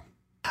so.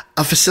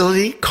 A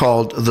facility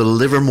called the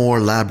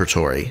Livermore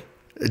Laboratory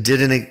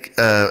did an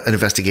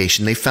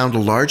investigation. They found a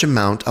large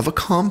amount of a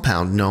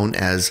compound known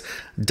as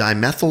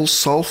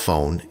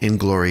dimethylsulfone in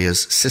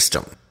Gloria's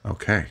system.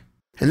 Okay.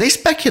 And they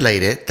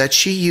speculated that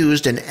she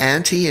used an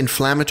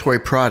anti-inflammatory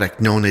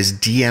product known as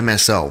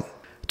DMSO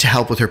to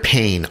help with her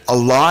pain. A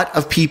lot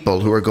of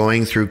people who are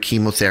going through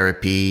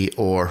chemotherapy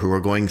or who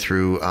are going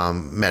through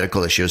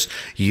medical issues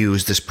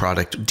use this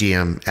product,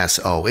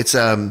 DMSO. It's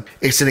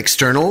an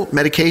external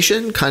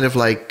medication, kind of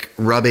like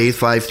Rub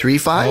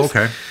A535. Oh,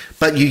 okay.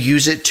 But you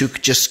use it to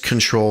just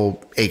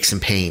control aches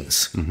and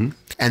pains. Mm-hmm.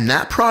 And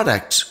that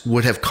product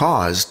would have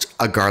caused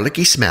a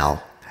garlicky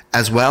smell,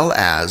 as well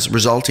as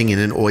resulting in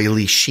an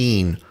oily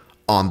sheen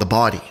on the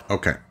body.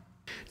 Okay.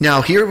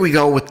 Now, here we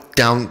go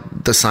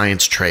down the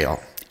science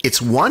trail. It's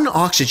one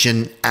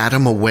oxygen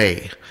atom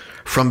away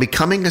from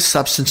becoming a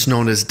substance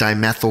known as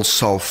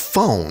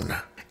dimethylsulfone.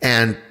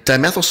 And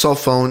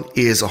dimethylsulfone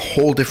is a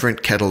whole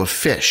different kettle of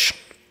fish.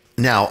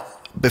 Now,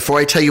 before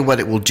I tell you what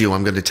it will do,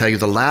 I'm going to tell you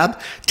the lab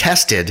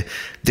tested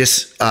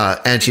this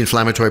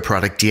anti-inflammatory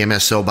product,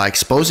 DMSO, by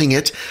exposing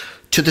it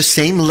to the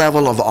same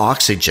level of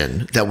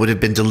oxygen that would have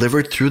been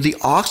delivered through the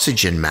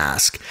oxygen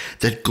mask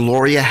that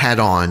Gloria had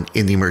on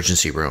in the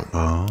emergency room.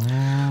 Oh.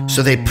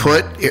 So they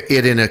put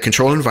it in a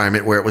controlled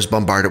environment where it was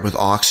bombarded with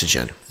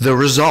oxygen. The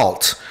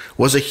result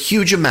was a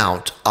huge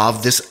amount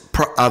of this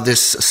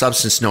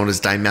substance known as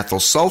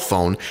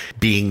dimethylsulfone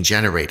being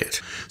generated.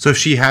 So if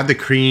she had the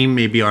cream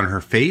maybe on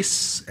her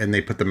face and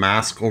they put the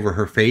mask over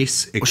her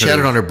face, she had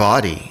it on her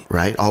body,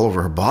 right? All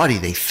over her body,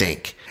 they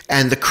think.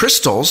 And the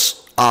crystals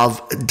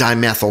of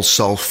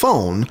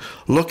dimethylsulfone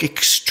look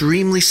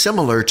extremely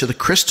similar to the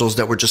crystals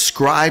that were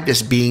described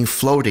as being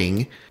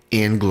floating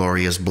in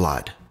Gloria's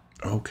blood.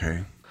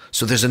 Okay.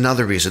 So there's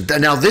another reason.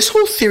 Now, this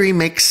whole theory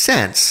makes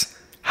sense.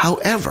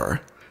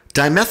 However,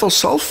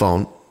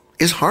 dimethylsulfone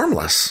is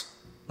harmless.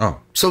 Oh.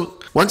 So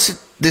once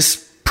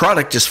this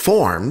product is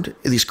formed,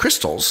 these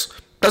crystals,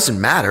 doesn't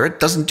matter. It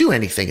doesn't do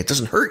anything. It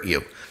doesn't hurt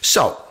you.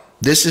 So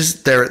this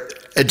is their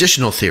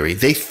additional theory.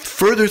 They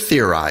further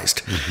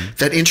theorized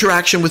that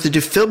interaction with the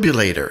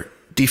defibrillator,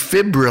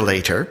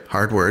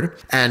 hard word,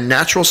 and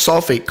natural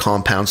sulfate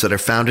compounds that are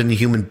found in the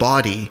human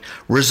body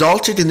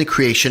resulted in the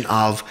creation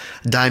of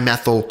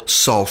dimethyl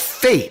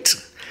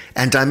sulfate.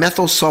 And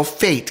dimethyl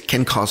sulfate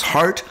can cause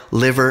heart,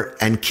 liver,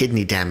 and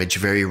kidney damage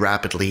very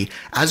rapidly,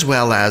 as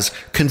well as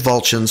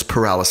convulsions,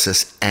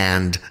 paralysis,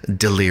 and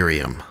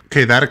delirium.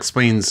 Okay, that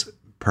explains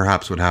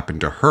perhaps what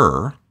happened to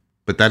her,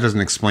 but that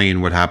doesn't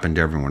explain what happened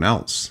to everyone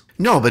else.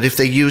 No, but if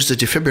they used a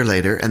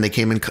defibrillator and they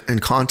came in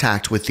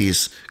contact with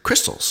these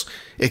crystals,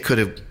 it could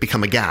have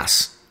become a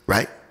gas,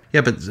 right?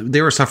 Yeah, but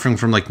they were suffering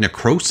from like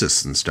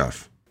necrosis and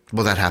stuff.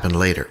 Well, that happened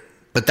later.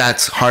 But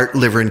that's heart,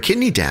 liver, and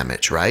kidney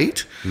damage,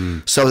 right?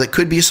 So it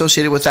could be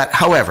associated with that.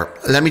 However,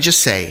 let me just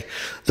say,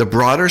 the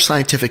broader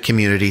scientific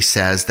community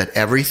says that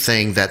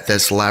everything that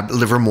this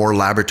Livermore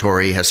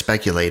laboratory has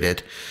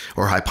speculated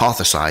or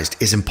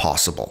hypothesized is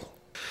impossible.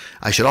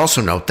 I should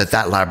also note that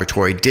that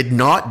laboratory did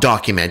not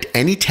document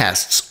any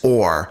tests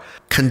or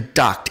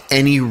conduct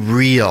any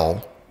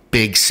real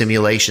big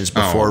simulations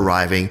before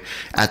arriving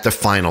at the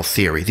final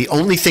theory. The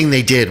only thing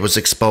they did was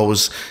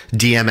expose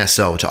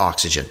DMSO to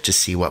oxygen to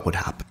see what would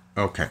happen.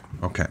 Okay.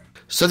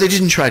 So they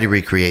didn't try to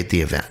recreate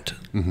the event.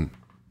 Mm-hmm.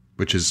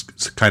 Which is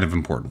kind of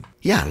important.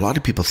 Yeah, a lot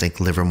of people think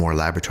Livermore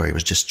Laboratory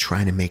was just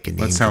trying to make a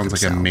name. That sounds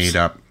like a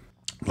made-up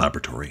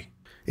laboratory.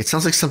 It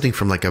sounds like something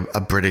from like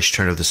a British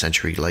turn of the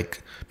century,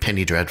 like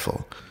Penny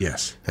Dreadful.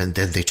 Yes. And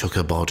then they took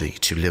her body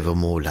to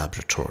Livermore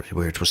Laboratory,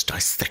 where it was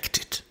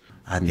dissected.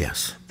 And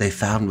yes, they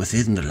found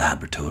within the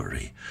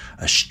laboratory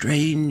a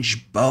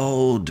strange,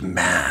 bald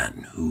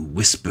man who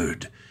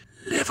whispered,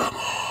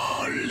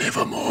 "Livermore,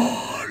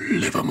 Livermore,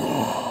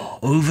 Livermore,"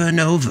 over and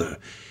over.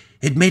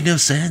 It made no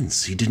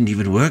sense. He didn't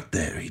even work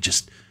there. He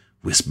just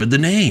whispered the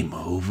name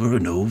over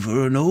and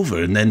over and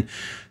over. And then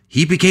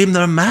He became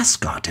their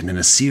mascot and in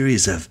a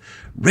series of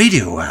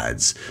radio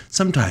ads,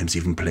 sometimes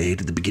even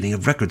played at the beginning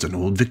of records on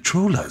old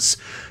Victrolas.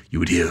 You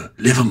would hear,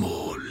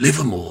 Livermore,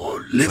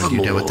 Livermore, Livermore.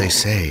 You know what they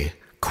say.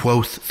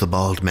 Quoth the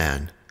bald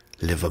man,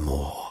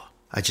 Livermore.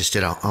 I just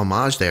did a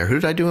homage there. Who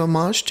did I do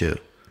homage to?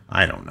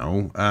 I don't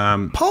know.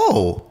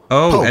 Poe.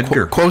 Oh, Poe.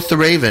 Edgar. Quoth the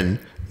raven,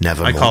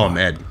 nevermore. I call him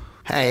Ed.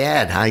 Hey,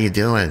 Ed, how you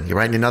doing? You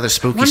writing another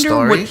spooky Wonder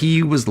story? what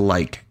he was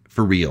like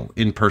for real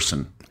in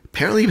person.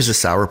 Apparently he was a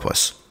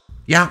sourpuss.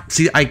 Yeah,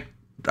 see,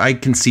 I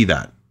can see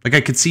that. Like,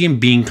 I could see him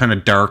being kind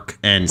of dark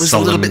and Was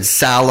sullen. a little bit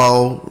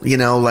sallow,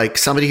 like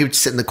somebody who'd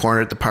sit in the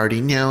corner at the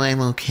party. No,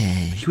 I'm okay.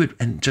 He would,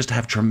 and just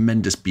have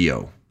tremendous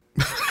BO.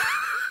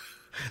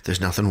 There's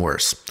nothing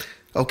worse.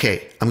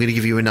 Okay, I'm going to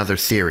give you another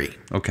theory.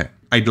 Okay.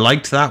 I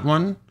liked that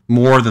one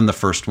more than the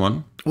first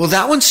one. Well,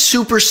 that one's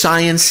super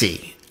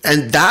science-y.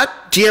 And that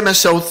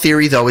GMSO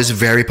theory, though, is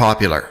very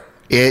popular.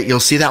 You'll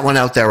see that one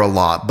out there a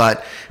lot.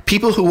 But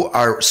people who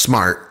are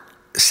smart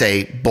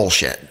say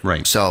bullshit.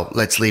 Right. So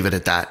let's leave it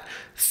at that.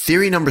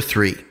 Theory number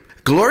 3.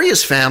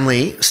 Gloria's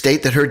family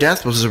state that her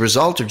death was a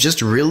result of just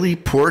really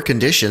poor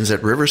conditions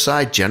at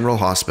Riverside General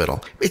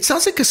Hospital. It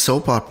sounds like a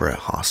soap opera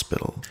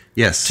hospital.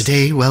 Yes.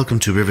 Today, welcome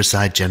to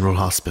Riverside General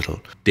Hospital.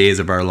 Days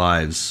of Our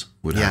Lives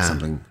would have Yeah.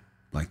 something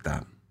like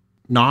that.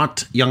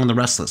 Not Young and the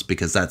Restless,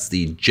 because that's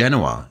the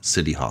Genoa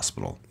City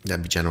Hospital.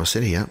 That'd be Genoa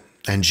City, yeah.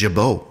 And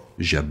Jabot.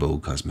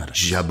 Jabot Cosmetics.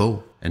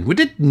 Jabot. And what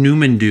did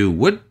Newman do?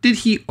 What did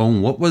he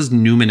own? What was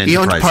Newman He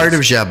Enterprises? owned part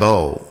of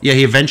Jabot. Yeah,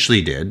 he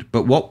eventually did.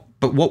 But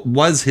what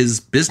was his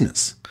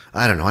business?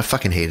 I don't know. I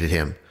fucking hated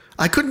him.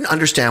 I couldn't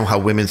understand how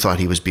women thought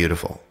he was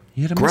beautiful.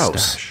 He had a Gross.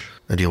 mustache.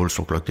 And he always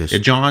looked like this. Yeah,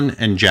 John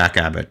and Jack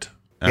Abbott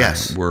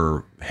Yes.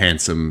 were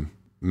handsome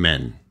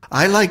men.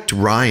 I liked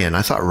Ryan.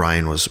 I thought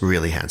Ryan was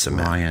really handsome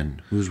man.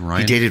 Ryan. Who's He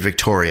Ryan? dated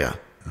Victoria.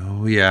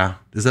 Oh, yeah.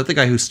 Is that the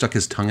guy who stuck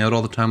his tongue out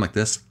all the time like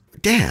this?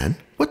 Dan,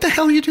 what the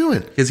hell are you doing?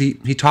 Because he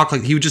talked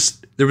like he would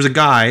just, there was a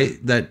guy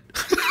that,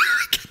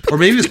 or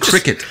maybe it was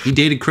Cricket. He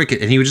dated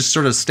Cricket and he would just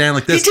sort of stand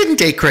like He this. didn't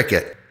date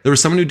Cricket. There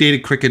was someone who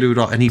dated Cricket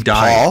and he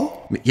died.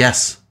 Paul?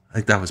 Yes. I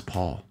think that was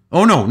Paul.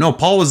 Oh, no.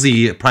 Paul was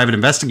the private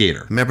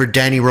investigator. Remember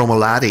Danny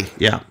Romolati?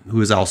 Yeah. Who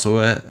was also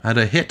had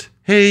a hit.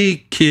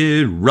 Hey,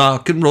 kid,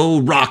 rock and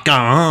roll, rock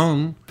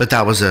on. But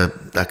that was a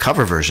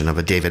cover version of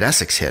a David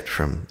Essex hit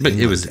from But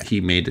England. he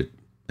made it,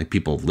 like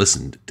people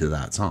listened to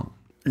that song.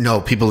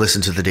 No, people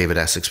listen to the David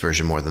Essex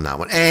version more than that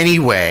one.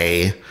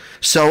 Anyway,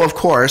 so of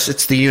course,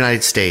 it's the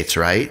United States,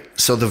 right?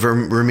 So the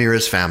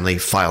Ramirez family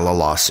file a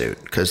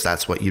lawsuit because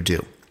that's what you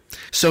do.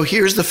 So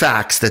here's the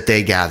facts that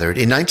they gathered.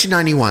 In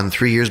 1991,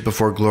 3 years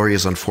before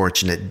Gloria's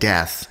unfortunate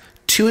death,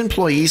 2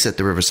 employees at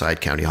the Riverside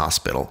County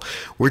Hospital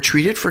were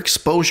treated for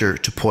exposure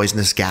to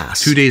poisonous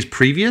gas. 2 days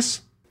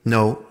previous?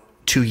 No,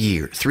 3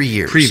 years.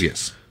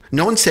 Previous.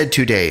 No one said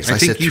 2 days. I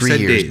think said you 3 said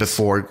years days.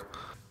 before.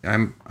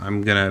 I'm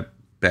gonna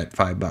bet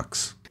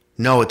 $5.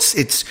 No,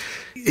 it's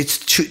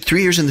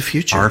 3 years in the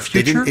future. Our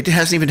They didn't- future? It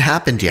hasn't even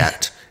happened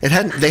yet. They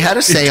had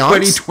a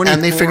seance 2024.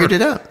 and they figured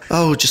it out.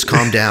 Oh, just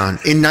calm down.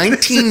 In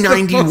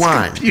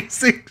 1991,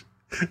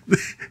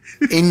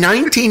 in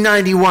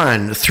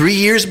 1991, 3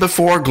 years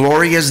before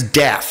Gloria's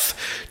death,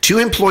 2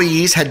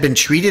 employees had been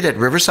treated at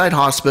Riverside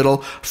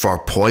Hospital for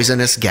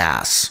poisonous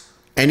gas.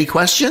 Any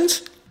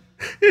questions?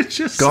 It's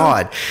just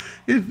God.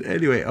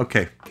 Anyway,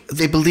 okay.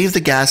 They believe the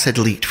gas had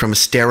leaked from a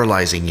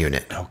sterilizing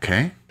unit.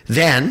 Okay.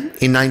 Then,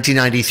 in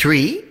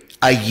 1993,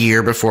 a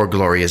year before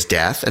Gloria's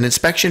death, an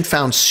inspection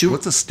found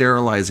What's a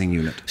sterilizing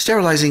unit?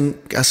 sterilizing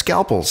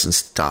scalpels and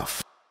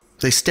stuff.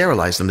 They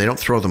sterilize them. They don't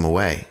throw them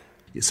away.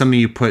 Something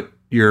you put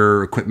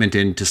your equipment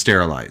in to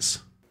sterilize.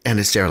 And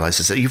it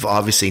sterilizes it. You've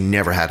obviously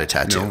never had a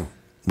tattoo. No.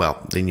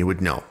 Well, then you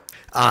would know.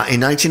 In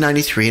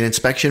 1993, an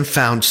inspection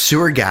found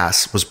sewer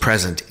gas was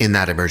present in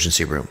that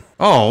emergency room.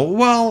 Oh,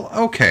 well,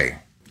 okay.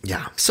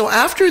 Yeah. So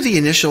after the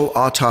initial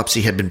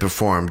autopsy had been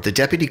performed, the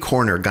deputy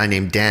coroner, a guy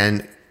named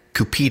Dan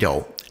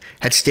Cupido,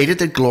 had stated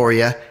that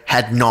Gloria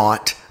had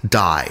not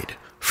died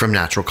from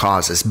natural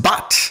causes.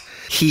 But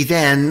he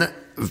then,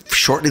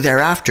 shortly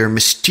thereafter,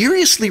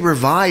 mysteriously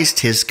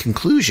revised his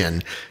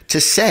conclusion to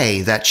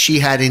say that she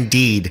had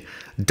indeed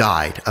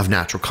died of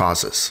natural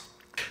causes.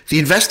 The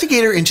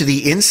investigator into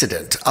the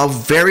incident, a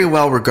very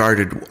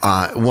well-regarded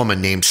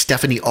woman named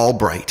Stephanie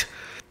Albright,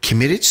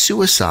 committed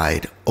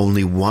suicide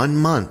only 1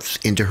 month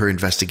into her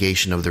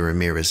investigation of the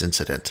Ramirez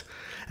incident.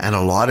 And a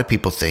lot of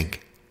people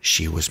think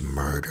she was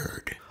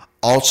murdered.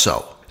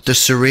 Also, the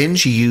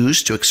syringe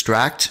used to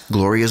extract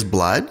Gloria's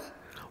blood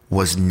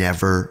was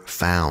never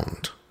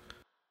found.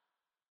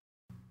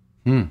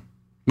 Well,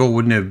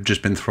 wouldn't it have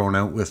just been thrown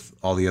out with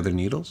all the other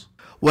needles?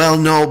 Well,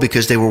 no,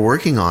 because they were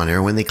working on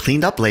her. When they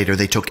cleaned up later,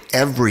 they took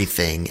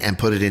everything and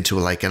put it into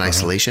like an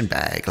isolation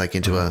bag, like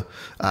into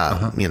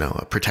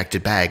a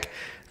protected bag.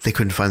 They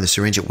couldn't find the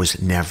syringe. It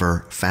was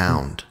never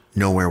found.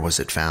 Nowhere was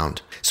it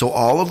found. So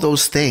all of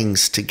those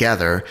things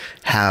together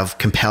have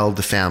compelled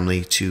the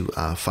family to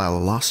file a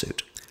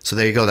lawsuit. So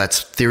there you go.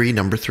 That's theory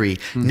number 3.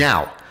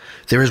 Now,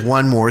 There is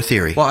one more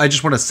theory. Well, I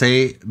just want to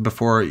say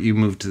before you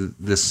move to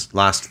this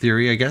last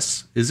theory, I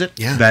guess, is it?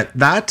 Yeah.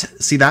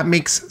 That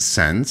makes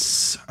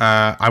sense.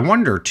 I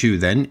wonder too,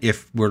 then,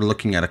 if we're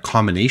looking at a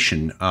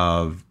combination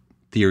of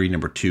theory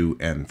number 2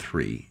 and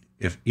 3,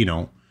 if,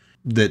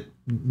 that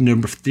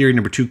theory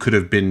number 2 could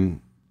have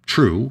been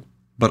true,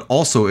 but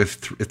also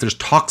if there's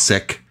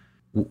toxic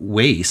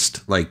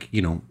waste, like,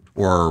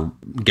 or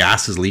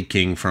gas is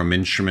leaking from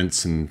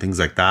instruments and things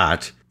like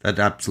that, that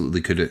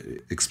absolutely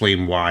could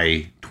explain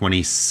why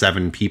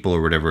 27 people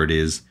or whatever it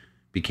is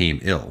became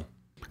ill.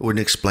 It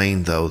wouldn't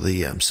explain, though,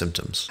 the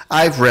symptoms.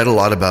 I've read a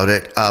lot about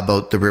it,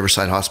 about the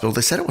Riverside Hospital.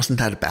 They said it wasn't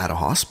that bad a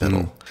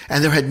hospital.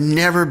 And there had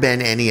never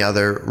been any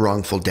other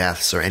wrongful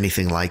deaths or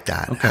anything like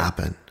that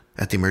happen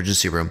at the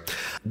emergency room.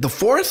 The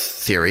fourth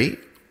theory,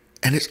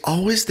 and it's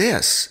always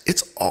this.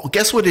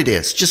 Guess what it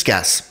is? Just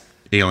guess.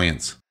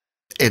 Aliens.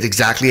 It's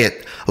exactly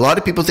it. A lot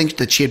of people think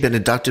that she had been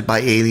abducted by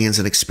aliens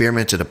and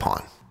experimented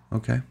upon.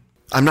 Okay.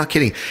 I'm not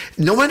kidding.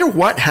 No matter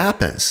what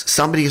happens,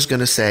 somebody is going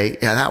to say,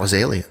 yeah, that was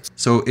aliens.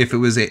 So if it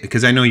was,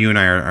 because I know you and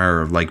I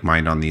are like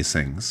mind on these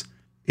things.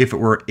 If it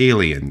were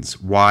aliens,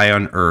 why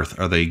on earth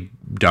are they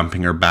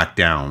dumping her back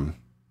down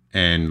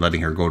and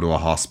letting her go to a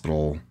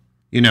hospital?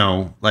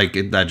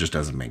 That just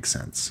doesn't make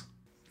sense.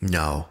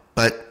 No,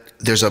 but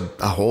there's a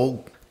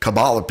whole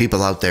cabal of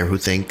people out there who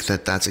think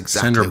that that's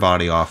exactly Send her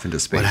body off into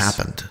space. what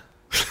happened.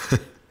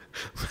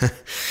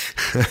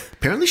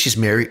 Apparently she's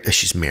married.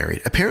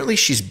 Apparently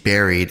she's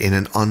buried in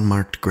an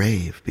unmarked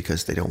grave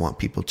because they don't want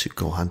people to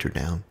go hunt her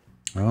down.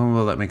 Oh,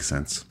 well, that makes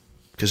sense.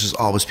 Because there's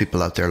always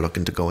people out there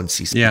looking to go and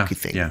see spooky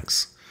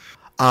things.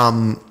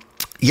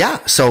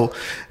 So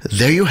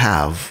there you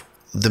have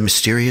the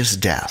mysterious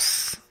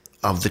death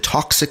of the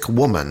toxic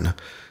woman,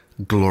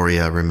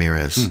 Gloria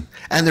Ramirez.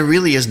 And there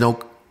really is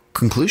no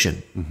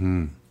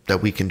conclusion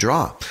that we can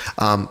draw.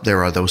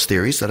 There are those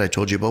theories that I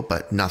told you about,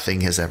 but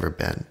nothing has ever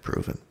been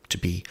proven to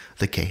be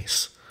the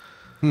case.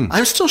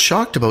 I'm still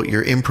shocked about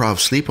your improv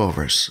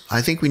sleepovers.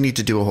 I think we need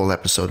to do a whole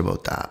episode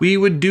about that. We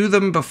would do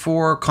them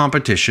before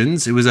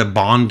competitions. It was a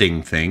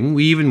bonding thing.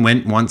 We even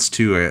went once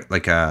to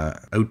a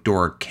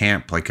outdoor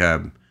camp, like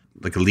a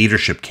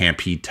leadership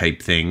campy type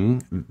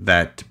thing,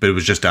 but it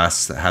was just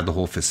us that had the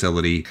whole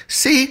facility.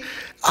 See,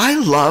 I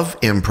love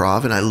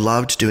improv and I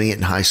loved doing it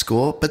in high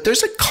school, but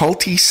there's a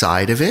culty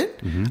side of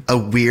it, a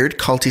weird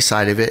culty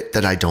side of it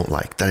that I didn't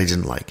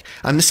like.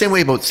 I'm the same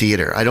way about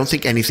theater. I don't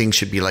think anything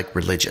should be like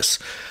religious.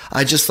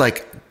 I just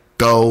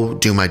go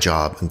do my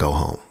job and go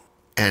home.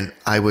 And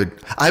I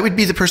would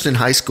be the person in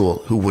high school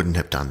who wouldn't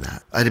have done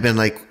that. I'd have been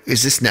like,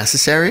 is this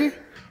necessary?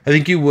 I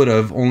think you would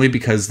have, only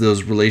because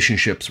those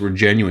relationships were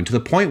genuine, to the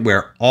point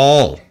where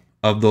all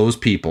of those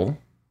people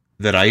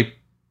that I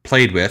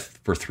played with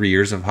for 3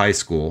 years of high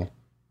school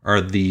are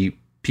the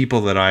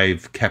people that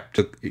I've kept,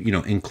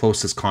 in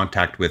closest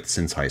contact with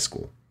since high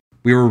school.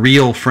 We were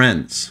real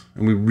friends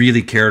and we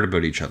really cared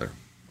about each other.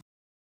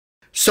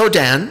 So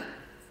Dan,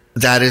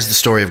 that is the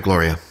story of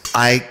Gloria.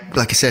 Like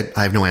I said,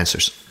 I have no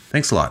answers.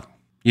 Thanks a lot.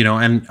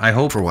 And I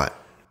hope for what?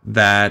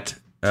 That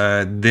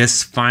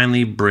this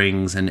finally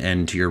brings an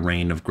end to your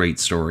reign of great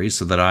stories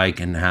so that I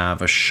can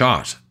have a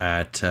shot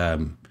at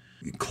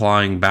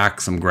clawing back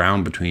some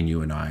ground between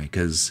you and I,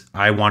 because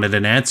I wanted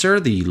an answer,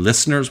 the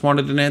listeners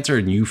wanted an answer,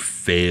 and you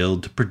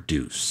failed to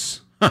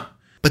produce.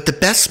 But the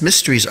best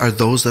mysteries are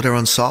those that are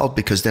unsolved,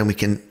 because then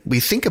we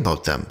think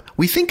about them.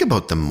 We think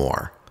about them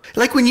more.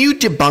 Like when you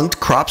debunked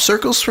crop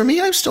circles for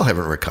me, I still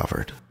haven't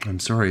recovered. I'm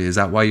sorry. Is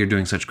that why you're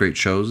doing such great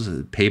shows?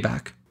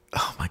 Payback?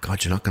 Oh my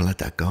God, you're not going to let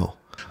that go.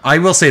 I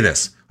will say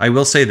this,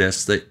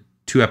 that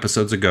 2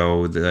 episodes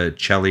ago, the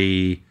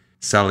Chili's.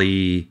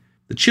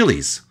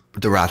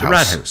 The Rat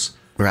House.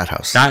 Rat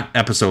House. That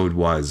episode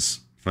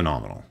was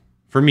phenomenal.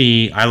 For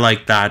me, I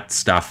like that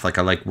stuff.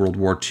 I like World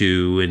War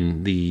II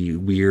and the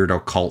weird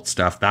occult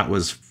stuff. That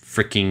was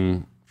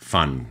freaking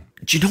fun.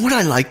 Do you know what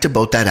I liked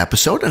about that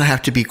episode? And I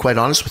have to be quite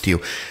honest with you.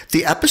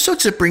 The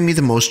episodes that bring me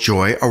the most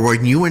joy are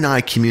when you and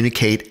I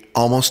communicate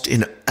almost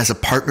as a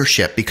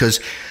partnership, because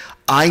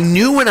I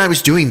knew when I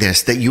was doing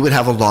this that you would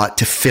have a lot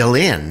to fill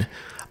in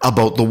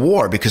about the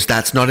war, because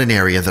that's not an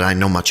area that I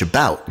know much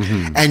about.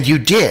 And you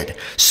did.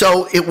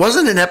 So it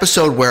wasn't an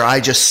episode where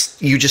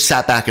you just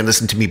sat back and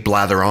listened to me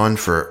blather on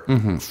for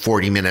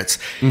 40 minutes.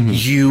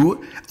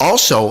 You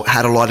also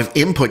had a lot of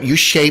input. You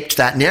shaped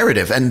that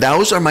narrative. And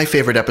those are my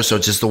favorite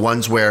episodes, is the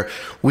ones where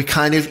we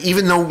kind of,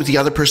 even though the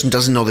other person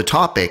doesn't know the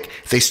topic,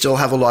 they still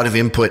have a lot of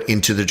input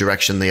into the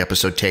direction the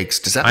episode takes.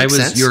 Does that make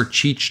sense? I was your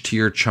Cheech to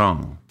your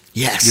Chong.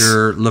 Yes.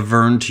 Your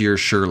Laverne to your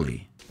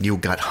Shirley. You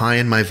got high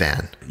in my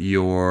van.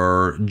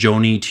 Your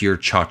Joni to your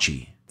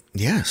Chachi.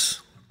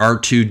 Yes.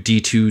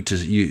 R2D2 to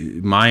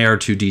you, my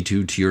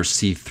R2D2 to your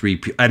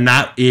C3PO. And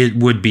that it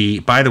would be,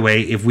 by the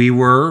way, if we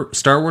were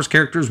Star Wars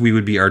characters, we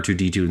would be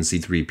R2D2 and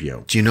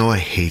C3PO. Do you know I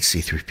hate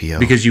C3PO?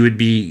 Because you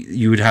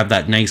would have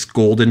that nice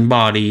golden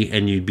body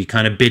and you'd be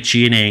kind of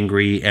bitchy and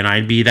angry, and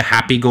I'd be the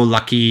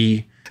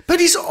happy-go-lucky.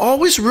 But he's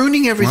always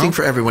ruining everything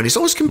for everyone. He's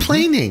always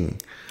complaining.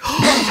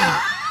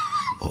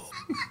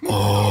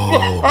 Oh.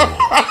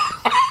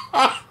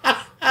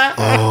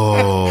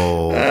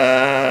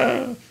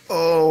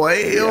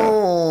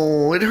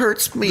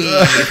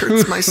 It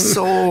hurts my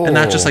soul. And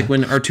that's just like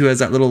when R2 has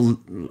that little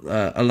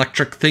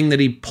electric thing that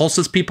he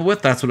pulses people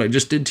with. That's what I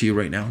just did to you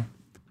right now.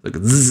 Like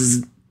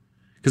zzz.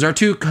 Because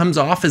R2 comes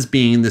off as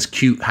being this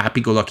cute,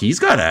 happy-go-lucky.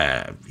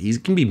 He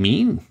can be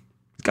mean.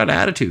 He's got an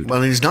attitude.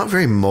 Well, he's not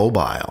very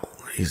mobile.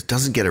 He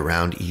doesn't get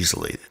around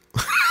easily.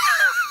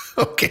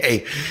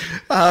 Okay.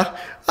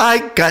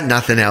 I got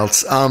nothing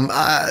else.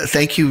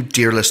 Thank you,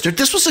 dear listener.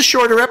 This was a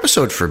shorter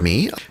episode for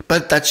me,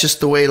 but that's just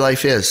the way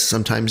life is.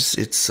 Sometimes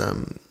it's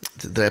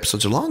the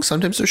episodes are long.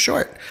 Sometimes they're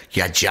short.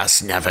 You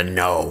just never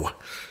know.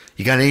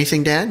 You got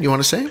anything, Dan, you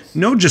want to say?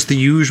 No, just the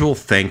usual.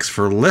 Thanks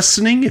for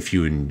listening. If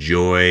you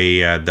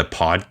enjoy the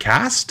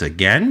podcast,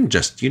 again,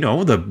 just,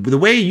 the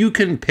way you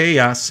can pay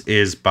us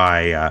is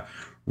by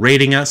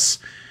rating us.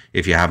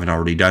 If you haven't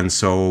already done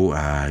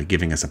so,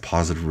 giving us a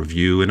positive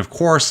review. And of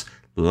course,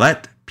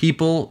 let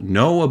people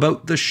know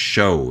about the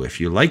show. If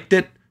you liked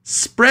it,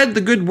 spread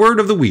the good word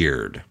of the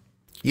weird.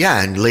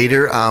 Yeah, and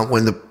later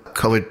when the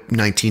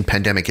COVID-19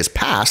 pandemic has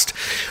passed,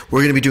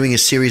 we're going to be doing a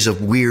series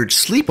of weird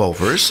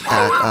sleepovers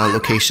at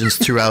locations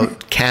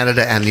throughout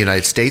Canada and the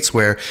United States,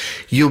 where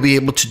you'll be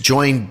able to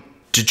join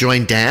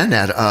Dan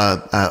at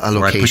a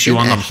location, I put you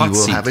on the and hot he will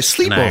seat, have a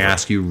sleepover. and I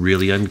ask you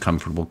really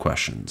uncomfortable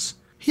questions.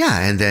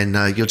 Yeah, and then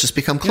you'll just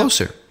become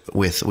closer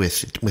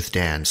with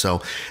Dan.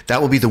 So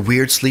that will be the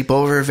weird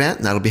sleepover event,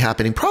 and that'll be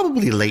happening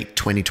probably late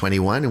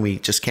 2021, and we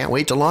just can't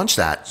wait to launch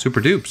that. Super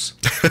dupes.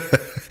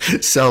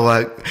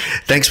 So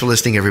thanks for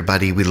listening,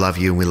 everybody. We love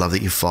you, and we love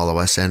that you follow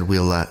us, and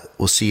we'll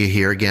see you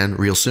here again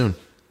real soon.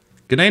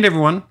 Good night,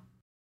 everyone.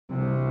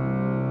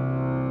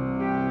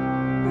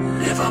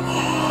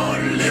 Livermore,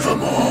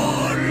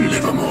 Livermore,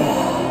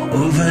 Livermore.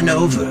 Over and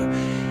over.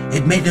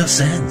 It made no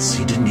sense.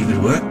 He didn't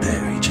even work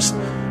there. He just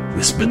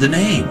whispered the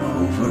name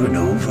over and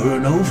over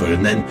and over.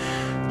 And then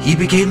he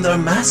became their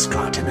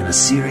mascot, and in a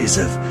series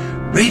of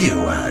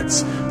radio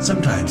ads,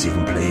 sometimes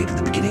even played at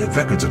the beginning of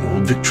records on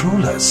old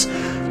Victrolas,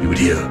 you would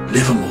hear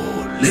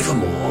Livermore,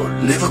 Livermore,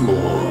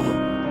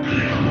 Livermore.